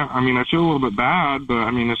 I mean, I feel a little bit bad, but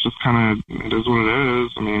I mean, it's just kind of, it is what it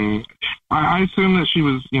is. I mean, I assume that she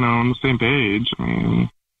was, on the same page. I mean,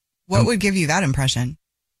 what would give you that impression?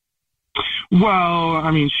 Well,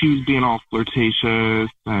 I mean, she was being all flirtatious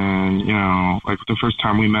and, like the first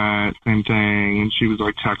time we met, same thing. And she was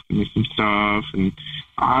like texting me some stuff and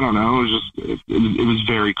I don't know. It was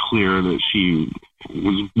very clear that she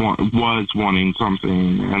was wanting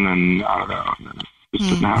something. And then, I don't know, and then it just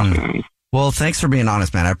didn't happen. Well, thanks for being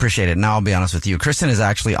honest, man. I appreciate it. Now I'll be honest with you. Kristen is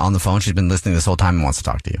actually on the phone. She's been listening this whole time and wants to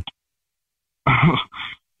talk to you.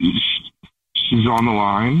 She's on the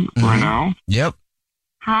line right now? Yep.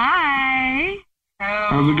 Hi.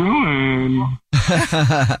 How's it going?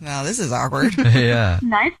 Now this is awkward. Yeah.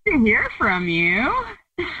 Nice to hear from you.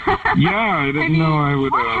 Yeah, I didn't know I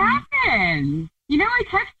would. What happened? I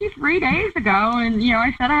texted you 3 days ago, and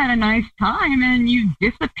I said I had a nice time, and you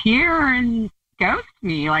disappear and ghost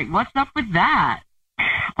me. Like, what's up with that?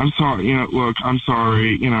 I'm sorry. Look, I'm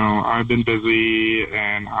sorry. I've been busy,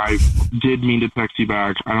 and I did mean to text you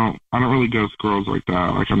back. I don't really ghost girls like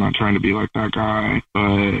that. Like, I'm not trying to be like that guy. But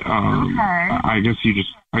okay. I guess you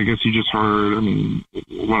just heard. I mean,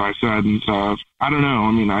 what I said and stuff. I don't know.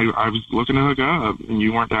 I mean, I was looking to hook up, and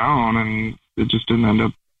you weren't down, and it just didn't end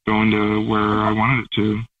up going to where I wanted it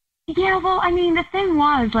to. Yeah, well, I mean, the thing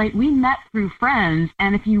was, like, we met through friends,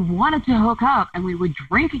 and if you wanted to hook up and we were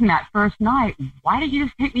drinking that first night, why did you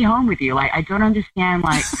just take me home with you? Like, I don't understand,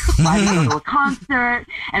 like, why we go to a concert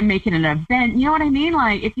and make it an event. You know what I mean?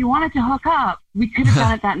 Like, if you wanted to hook up, we could have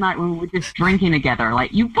done it that night when we were just drinking together.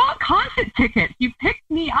 Like, you bought concert tickets. You picked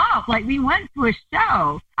me up. Like, we went to a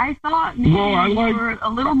show. I thought maybe you were a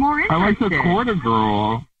little more interested. I like to court a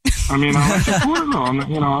girl. I mean, I like to court a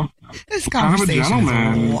girl. This kind of a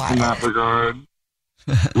gentleman in wild. that regard.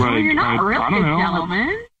 Like, Well, you're not really I don't know. a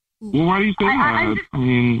gentleman. Well, why do you say that? I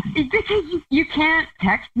mean, It's because you can't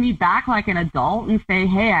text me back like an adult and say,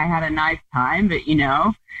 hey, I had a nice time, but,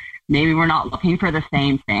 maybe we're not looking for the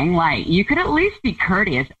same thing. Like, you could at least be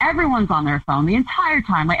courteous. Everyone's on their phone the entire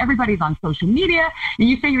time. Like, everybody's on social media, and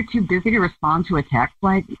you say you're too busy to respond to a text.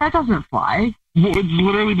 Like, that doesn't fly. well, it's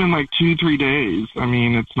literally been like 2-3 days. I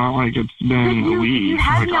mean, it's not like it's been a week. You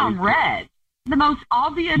had Like, me on red. The most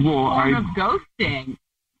obvious form of ghosting.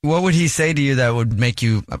 What would he say to you that would make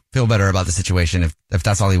you feel better about the situation if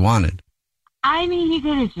that's all he wanted? I mean, he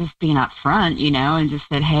could have just been up front, and just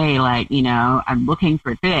said, hey, like, I'm looking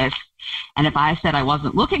for this. And if I said I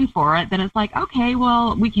wasn't looking for it, then it's like, okay,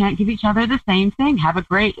 well, we can't give each other the same thing. Have a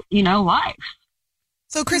great, life.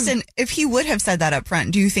 So, Kristen, if he would have said that up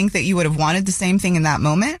front, do you think that you would have wanted the same thing in that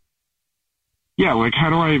moment? Yeah, like, how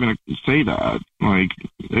do I even say that? Like,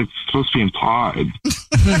 it's supposed to be implied.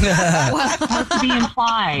 What's supposed to be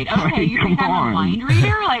implied? Okay, you think I'm a mind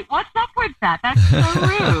reader? Like, what's up with that? That's so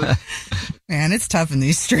rude. Man, it's tough in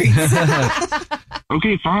these streets.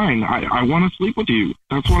 Okay, fine. I want to sleep with you.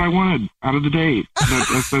 That's what I wanted out of the date.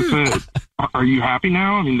 That's it. Are you happy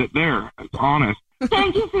now? I mean, it's honest.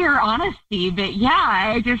 Thank you for your honesty, but yeah,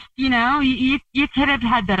 I just, you could have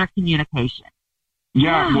had better communication.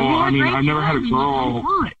 Yeah, well, I mean, great I've never had a time.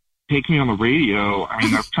 girl take me on the radio. I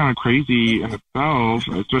mean, that's kind of crazy in itself,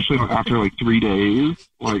 especially after like 3 days.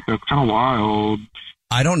 Like, that's kind of wild.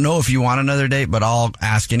 I don't know if you want another date, but I'll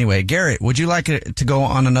ask anyway. Garrett, would you like to go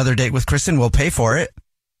on another date with Kristen? We'll pay for it.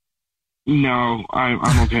 No, I'm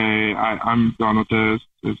okay. I'm done with this.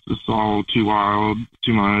 It's all too wild,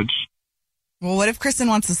 too much. Well, what if Kristen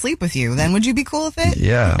wants to sleep with you? Then would you be cool with it?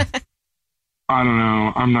 Yeah. I don't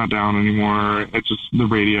know. I'm not down anymore. It's just the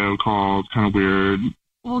radio call. It's kind of weird.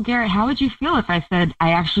 Well, Garrett, how would you feel if I said,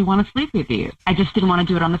 I actually want to sleep with you? I just didn't want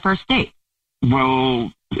to do it on the first date.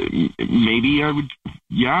 Well, maybe I would.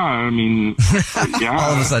 Yeah, I mean, yeah.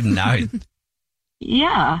 All of a sudden now.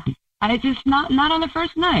 Yeah, I just not on the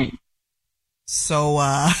first night. So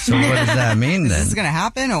what does that mean then? Is this going to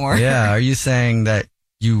happen or? Yeah, are you saying that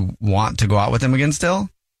you want to go out with him again still?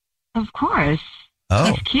 Of course. Oh.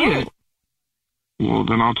 That's cute. Well,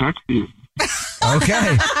 then I'll text you.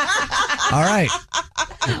 Okay. All right.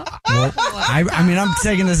 Well, I mean, I'm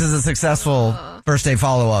taking this as a successful first date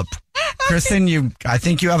follow-up. Kristen, I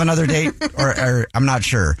think you have another date, or I'm not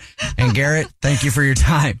sure. And Garrett, thank you for your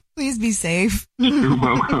time. Please be safe. You're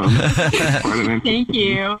welcome. Thank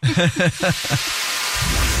you.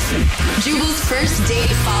 Jubal's first date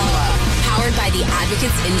follow-up. Powered by the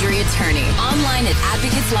Advocates Injury Attorney. Online at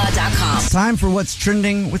advocateslaw.com. It's time for What's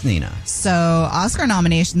Trending with Nina. So, Oscar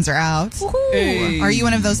nominations are out. Hey. Are you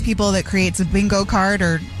one of those people that creates a bingo card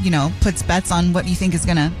or, puts bets on what you think is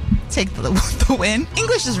going to take the win?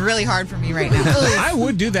 English is really hard for me right now. I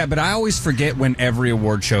would do that, but I always forget when every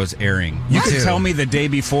award show is airing. You could tell me the day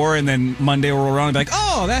before, and then Monday will roll around and be like,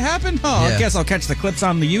 oh, that happened? Oh, Yeah. I guess I'll catch the clips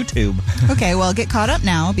on the YouTube. Okay, well, get caught up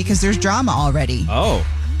now because there's drama already. Oh.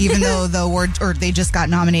 Even though they just got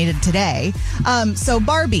nominated today. So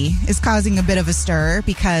Barbie is causing a bit of a stir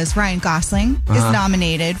because Ryan Gosling is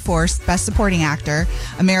nominated for Best Supporting Actor.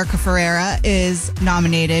 America Ferrera is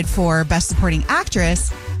nominated for Best Supporting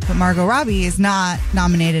Actress, but Margot Robbie is not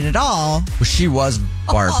nominated at all. Well, she was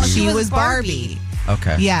Barbie. She was Barbie.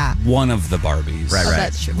 Okay. Yeah. One of the Barbies. Right.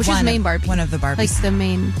 That's true. Which is main Barbie. One of the Barbies. Like the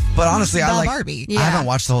main. But honestly, I like Barbie. I haven't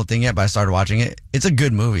watched the whole thing yet, but I started watching it. It's a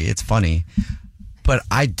good movie. It's funny. But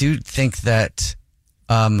I do think that,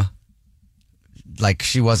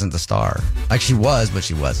 she wasn't the star. Like, she was, but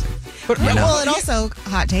she wasn't. But, Well, and also,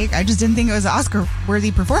 hot take, I just didn't think it was an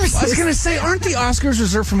Oscar-worthy performance. I was going to say, aren't the Oscars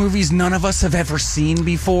reserved for movies none of us have ever seen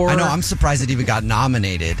before? I know. I'm surprised it even got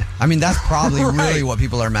nominated. I mean, that's probably Right. really what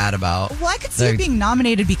people are mad about. Well, I could see it being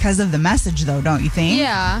nominated because of the message, though, don't you think?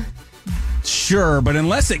 Yeah. Sure, but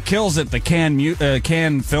unless it kills at the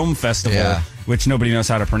Cannes Film Festival, which nobody knows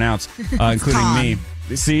how to pronounce, including me.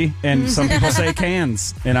 See? And some people say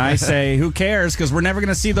Cannes. And I say, who cares? Because we're never going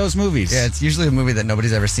to see those movies. Yeah, it's usually a movie that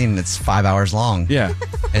nobody's ever seen, and it's 5 hours long. Yeah.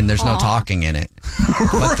 And there's no talking in it.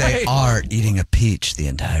 But they are eating a peach the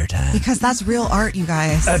entire time. Because that's real art, you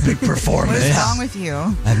guys. Epic performance. What is wrong with you?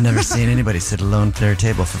 I've never seen anybody sit alone at their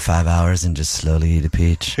table for 5 hours and just slowly eat a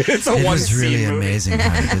peach. It was really amazing how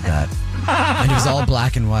they did that. And it was all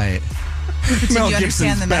black and white. Did you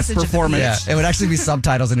understand the message of the peach? Yeah, it would actually be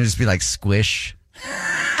subtitles and it would just be like squish.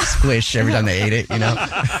 Squish every time they ate it,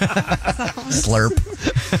 Slurp.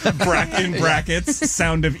 In brackets,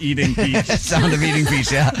 sound of eating peach. Sound of eating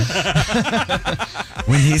peach, yeah.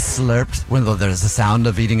 When he slurped, when there's the sound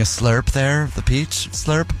of eating a slurp there, the peach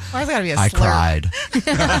slurp, Why's it gotta be a I slurp? cried.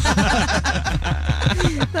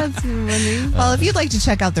 That's funny. Well, if you'd like to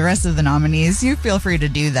check out the rest of the nominees, you feel free to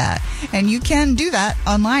do that. And you can do that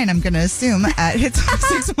online, I'm going to assume, at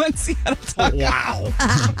hits161seattle.com. Wow.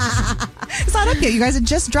 It's not up yet. You guys, it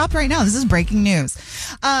just dropped right now. This is breaking news.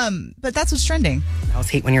 But that's what's trending. I always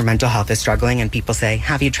hate when your mental health is struggling and people say,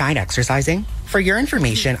 have you tried exercising? For your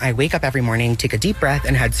information, I wake up every morning, take a deep breath,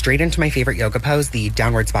 and head straight into my favorite yoga pose, the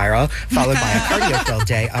downward spiral, followed by a cardio-filled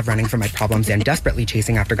day of running from my problems and desperately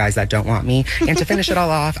chasing after guys that don't want me. And to finish it all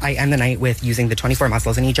off, I end the night with using the 24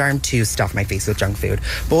 muscles in each arm to stuff my face with junk food.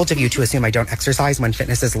 Bold of you to assume I don't exercise when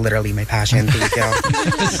fitness is literally my passion. Thank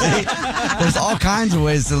you. There's all kinds of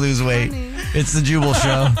ways to lose weight. It's the Jubal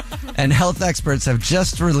Show. And health experts have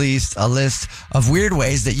just released a list of weird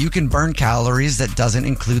ways that you can burn calories that doesn't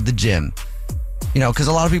include the gym. Because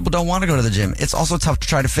a lot of people don't want to go to the gym. It's also tough to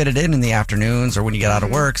try to fit it in the afternoons or when you get out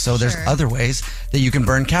of work. So there's other ways that you can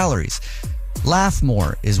burn calories. Laugh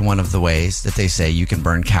more is one of the ways that they say you can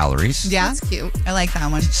burn calories. Yeah, that's cute. I like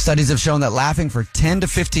that one. Studies have shown that laughing for 10 to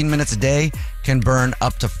 15 minutes a day can burn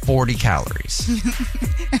up to 40 calories.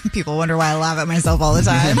 People wonder why I laugh at myself all the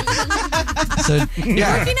time. So,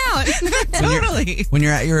 yeah. Working out. Totally. When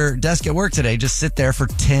you're at your desk at work today, just sit there for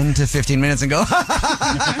 10 to 15 minutes and go, you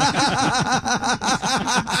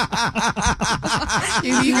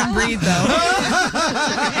can breathe, though.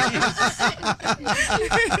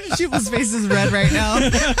 Jubal's face is red right now.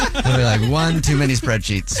 It'll be like one too many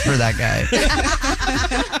spreadsheets for that guy.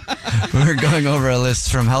 We're going over a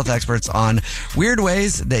list from health experts on weird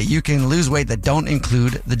ways that you can lose weight that don't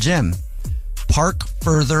include the gym. Park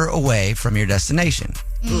further away from your destination.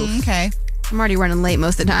 Okay. I'm already running late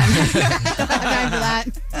most of the time. Time for that.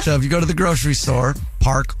 So if you go to the grocery store,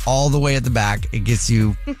 park all the way at the back. It gets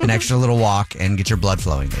you an extra little walk and get your blood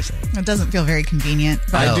flowing, they say. It doesn't feel very convenient.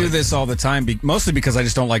 But I do this all the time, mostly because I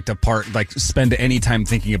just don't like to spend any time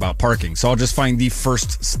thinking about parking. So I'll just find the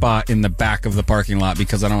first spot in the back of the parking lot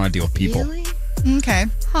because I don't want to deal with people. Really? Okay.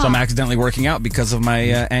 So I'm accidentally working out because of my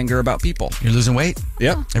anger about people. You're losing weight?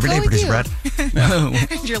 Yep. Every day, producer Brad.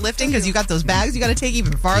 You're lifting because you got those bags you got to take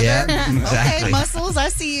even farther. Yeah, exactly. Okay, muscles, I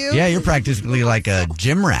see you. Yeah, you're practically like a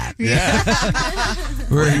gym rat. Yeah.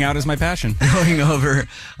 Working out is my passion. Going over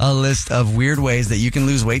a list of weird ways that you can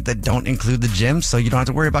lose weight that don't include the gym, so you don't have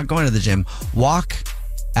to worry about going to the gym. Walk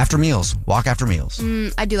after meals. Walk after meals.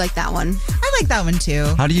 I do like that one. I like that one too.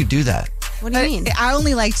 How do you do that? What do you mean? I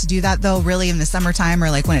only like to do that though really in the summertime or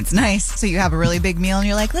like when it's nice. So you have a really big meal and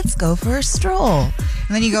you're like, let's go for a stroll. And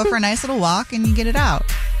then you go for a nice little walk and you get it out.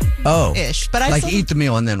 Oh. Ish. But I like still eat the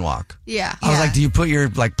meal and then walk. Yeah. I was like, do you put your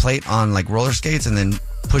like plate on like roller skates and then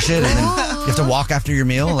push it and then you have to walk after your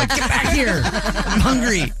meal? Like, get back here. I'm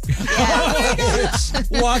hungry.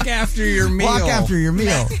 Walk after your meal. Walk after your meal.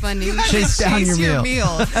 That's funny. Chase down your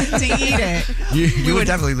meal. to eat it. You would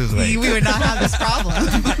definitely lose weight. We would not have this problem.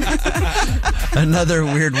 Another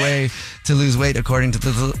weird way to lose weight, according to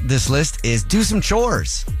this list, is do some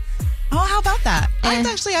chores. Oh, how about that?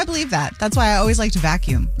 I believe that. That's why I always like to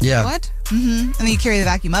vacuum. Yeah. What? Mm-hmm. And then you carry the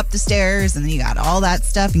vacuum up the stairs, and then you got all that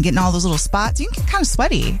stuff and getting all those little spots. You can get kind of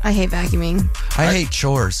sweaty. I hate vacuuming. I hate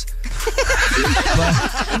chores.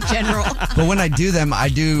 In general. But when I do them, I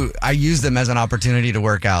use them as an opportunity to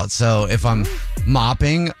work out. So if I'm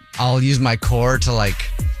mopping, I'll use my core to like,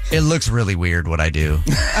 it looks really weird what I do.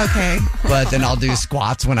 Okay. But then I'll do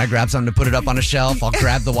squats when I grab something to put it up on a shelf. I'll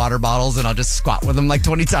grab the water bottles and I'll just squat with them like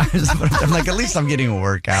 20 times. But I'm like, at least I'm getting a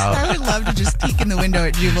workout. I would love to just peek in the window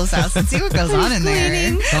at Jubal's house and see what goes on in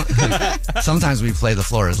there. Sometimes we play the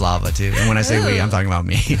floor is lava too. And when I say we, I'm talking about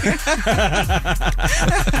me.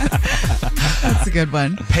 That's a good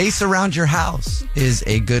one. Pace around your house is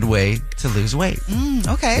a good way to lose weight.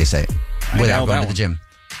 Okay. They say, without going to the gym.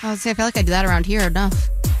 I feel like I do that around here enough.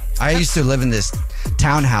 I used to live in this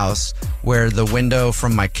townhouse where the window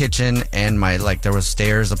from my kitchen and there was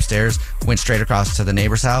stairs upstairs went straight across to the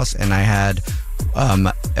neighbor's house, and I had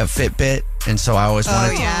a Fitbit, and so I always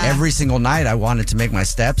wanted to, every single night I wanted to make my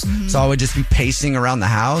steps, so I would just be pacing around the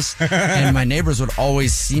house, and my neighbors would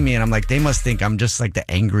always see me, and I'm like, they must think I'm just like the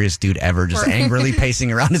angriest dude ever, just angrily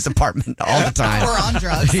pacing around his apartment all the time. Or on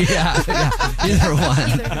drugs. yeah, either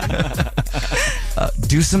one.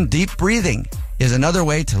 Do some deep breathing is another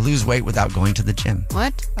way to lose weight without going to the gym.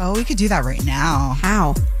 What? Oh, we could do that right now.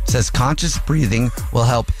 How? It says conscious breathing will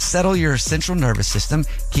help settle your central nervous system,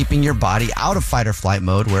 keeping your body out of fight or flight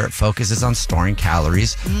mode where it focuses on storing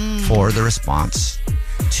calories for the response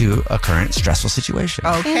to a current stressful situation.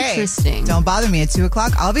 Okay. Interesting. Don't bother me at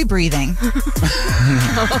 2:00. I'll be breathing.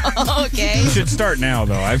 Okay. You should start now,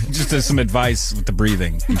 though. I've just did some advice with the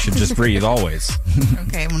breathing. You should just breathe always.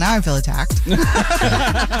 Okay, well, now I feel attacked.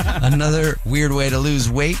 Another weird way to lose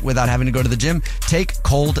weight without having to go to the gym, take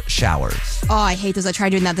cold showers. Oh, I hate those. I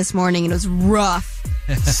tried doing that this morning and it was rough.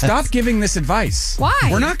 Stop giving this advice. Why?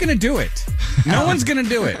 We're not going to do it. No one's going to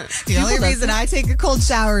do it. The only reason I take a cold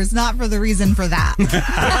shower is not for the reason for that.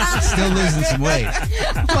 Still losing some weight.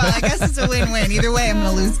 Well, I guess it's a win-win. Either way, I'm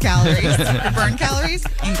going to lose calories. Burn calories,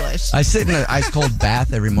 English. I sit in an ice cold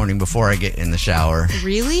bath every morning before I get in the shower.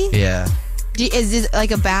 Really? Yeah. Is this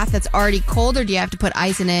like a bath that's already cold, or do you have to put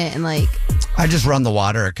ice in it and like... I just run the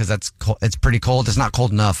water because it's pretty cold. It's not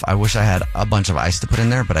cold enough. I wish I had a bunch of ice to put in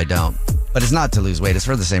there, but I don't. But it's not to lose weight. It's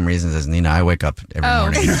for the same reasons as Nina. I wake up every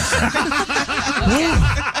morning.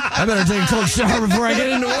 I better take a cold shower before I get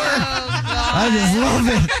into work. I just love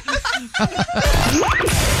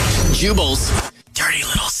it. Jubal's dirty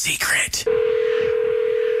little secret.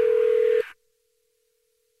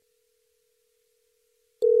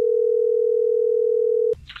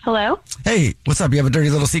 Hello? Hey, what's up? You have a dirty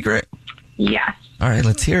little secret? Yes. All right,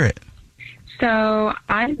 let's hear it. So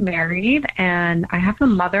I'm married and I have a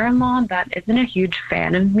mother-in-law that isn't a huge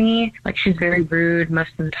fan of me. Like, she's very rude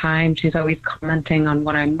most of the time. She's always commenting on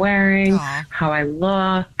what I'm wearing, how I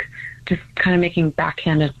look, just kind of making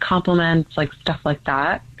backhanded compliments, like stuff like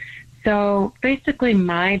that. So basically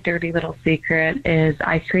my dirty little secret is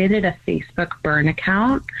I created a Facebook burn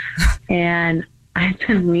account and I've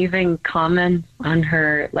been leaving comments on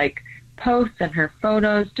her, like, posts and her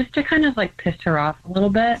photos just to kind of like piss her off a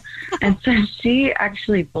little bit. And so she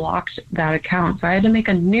actually blocked that account. So I had to make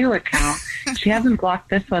a new account. She hasn't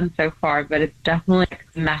blocked this one so far, but it's definitely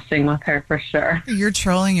messing with her for sure. You're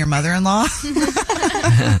trolling your mother-in-law?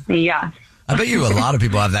 Yeah. I bet you a lot of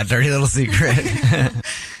people have that dirty little secret.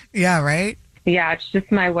 Yeah, right? Yeah, it's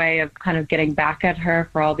just my way of kind of getting back at her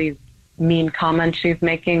for all these mean comments she's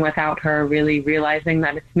making without her really realizing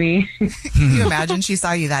that it's me. Can you imagine she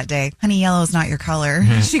saw you that day? Honey, yellow is not your color.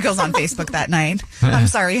 She goes on Facebook that night. I'm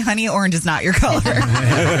sorry, honey, orange is not your color. What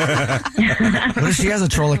if she has a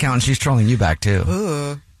troll account and she's trolling you back too?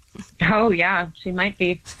 Ooh. Oh, yeah, she might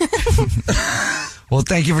be. Well,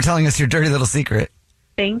 thank you for telling us your dirty little secret.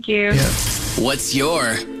 Thank you. Yeah. What's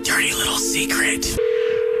your dirty little secret?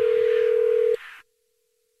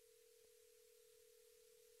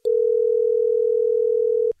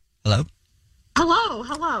 Hello?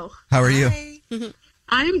 Hello. How are you?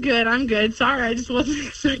 I'm good. Sorry, I just wasn't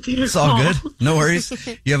expecting a It's call. all good. No worries.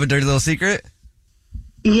 You have a dirty little secret?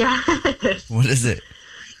 Yes. What is it?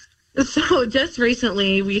 So just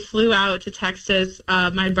recently, we flew out to Texas.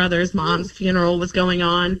 My brother's mom's funeral was going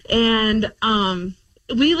on. And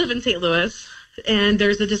we live in St. Louis, and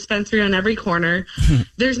there's a dispensary on every corner.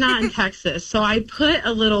 There's not in Texas. So I put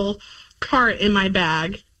a little cart in my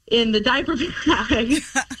bag, in the diaper bag,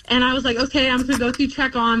 and I was like, okay, I'm going to go through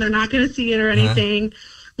check on. They're not going to see it or anything.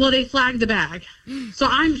 Well, they flagged the bag. So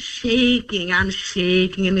I'm shaking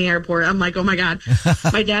in the airport. I'm like, oh my God,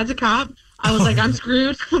 my dad's a cop. I was like, I'm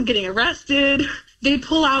screwed. I'm getting arrested. They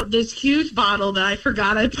pull out this huge bottle that I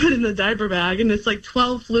forgot I put in the diaper bag, and it's like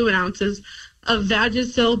 12 fluid ounces of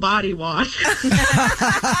Vagisil body wash.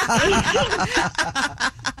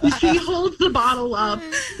 She holds the bottle up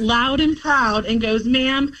loud and proud and goes,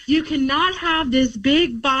 ma'am, you cannot have this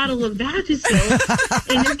big bottle of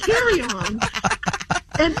Vagisil in your carry-on.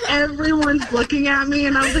 And everyone's looking at me,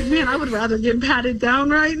 and I was like, man, I would rather get patted down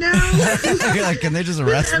right now. You're like, can they just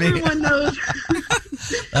arrest me? Everyone knows.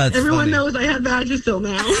 Everyone knows I had Vagisil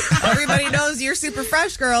now. Everybody knows you're super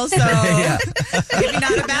fresh, girl, so maybe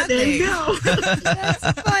not a bad There thing. you go.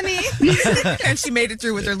 That's funny. And she made it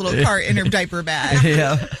through with her little cart in her diaper bag.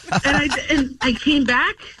 Yeah. And I came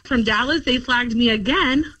back from Dallas. They flagged me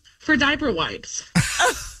again for diaper wipes.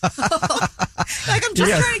 Like, I'm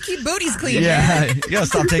just trying to keep booties clean. Yeah, man. you gotta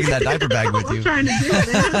stop taking that diaper bag with you. I'm trying to do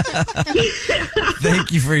it.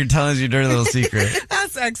 Thank you for telling us your dirty little secret.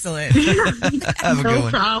 That's excellent. Have a good No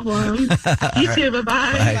one. problem. You too. Bye-bye.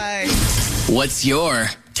 Bye. What's your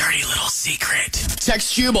dirty little secret?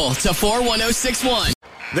 Text Jubal to 41061.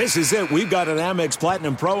 This is it. We've got an Amex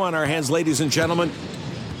Platinum Pro on our hands, ladies and gentlemen.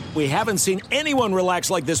 We haven't seen anyone relax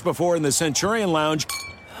like this before in the Centurion Lounge.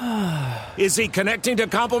 Is he connecting to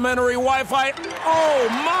complimentary Wi-Fi? Oh,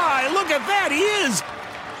 my! Look at that! He is!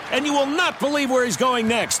 And you will not believe where he's going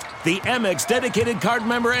next. The Amex dedicated card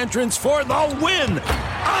member entrance for the win!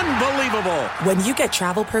 Unbelievable! When you get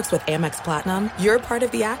travel perks with Amex Platinum, you're part of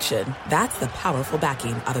the action. That's the powerful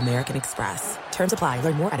backing of American Express. Terms apply.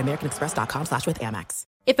 Learn more at americanexpress.com/withAmex.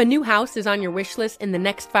 If a new house is on your wish list in the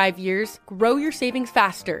next 5 years, grow your savings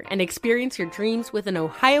faster and experience your dreams with an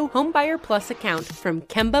Ohio Homebuyer Plus account from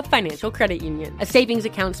Kemba Financial Credit Union. A savings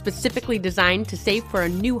account specifically designed to save for a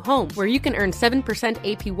new home, where you can earn 7%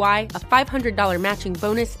 APY, a $500 matching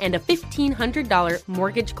bonus, and a $1,500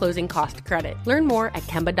 mortgage closing cost credit. Learn more at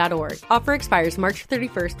Kemba.org. Offer expires March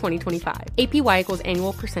 31st, 2025. APY equals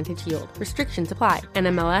annual percentage yield. Restrictions apply.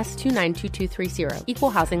 NMLS 292230.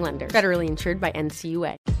 Equal housing lender. Federally insured by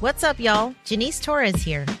NCUA. What's up, y'all? Janice Torres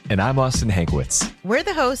here. And I'm Austin Hankwitz. We're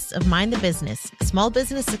the hosts of Mind the Business, Small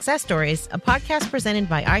Business Success Stories, a podcast presented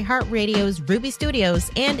by iHeartRadio's Ruby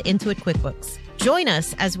Studios and Intuit QuickBooks. Join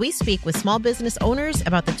us as we speak with small business owners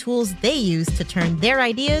about the tools they use to turn their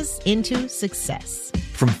ideas into success.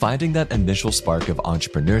 From finding that initial spark of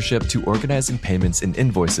entrepreneurship to organizing payments and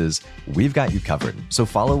invoices, we've got you covered. So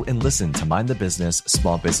follow and listen to Mind the Business,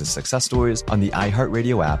 Small Business Success Stories on the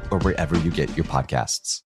iHeartRadio app or wherever you get your podcasts.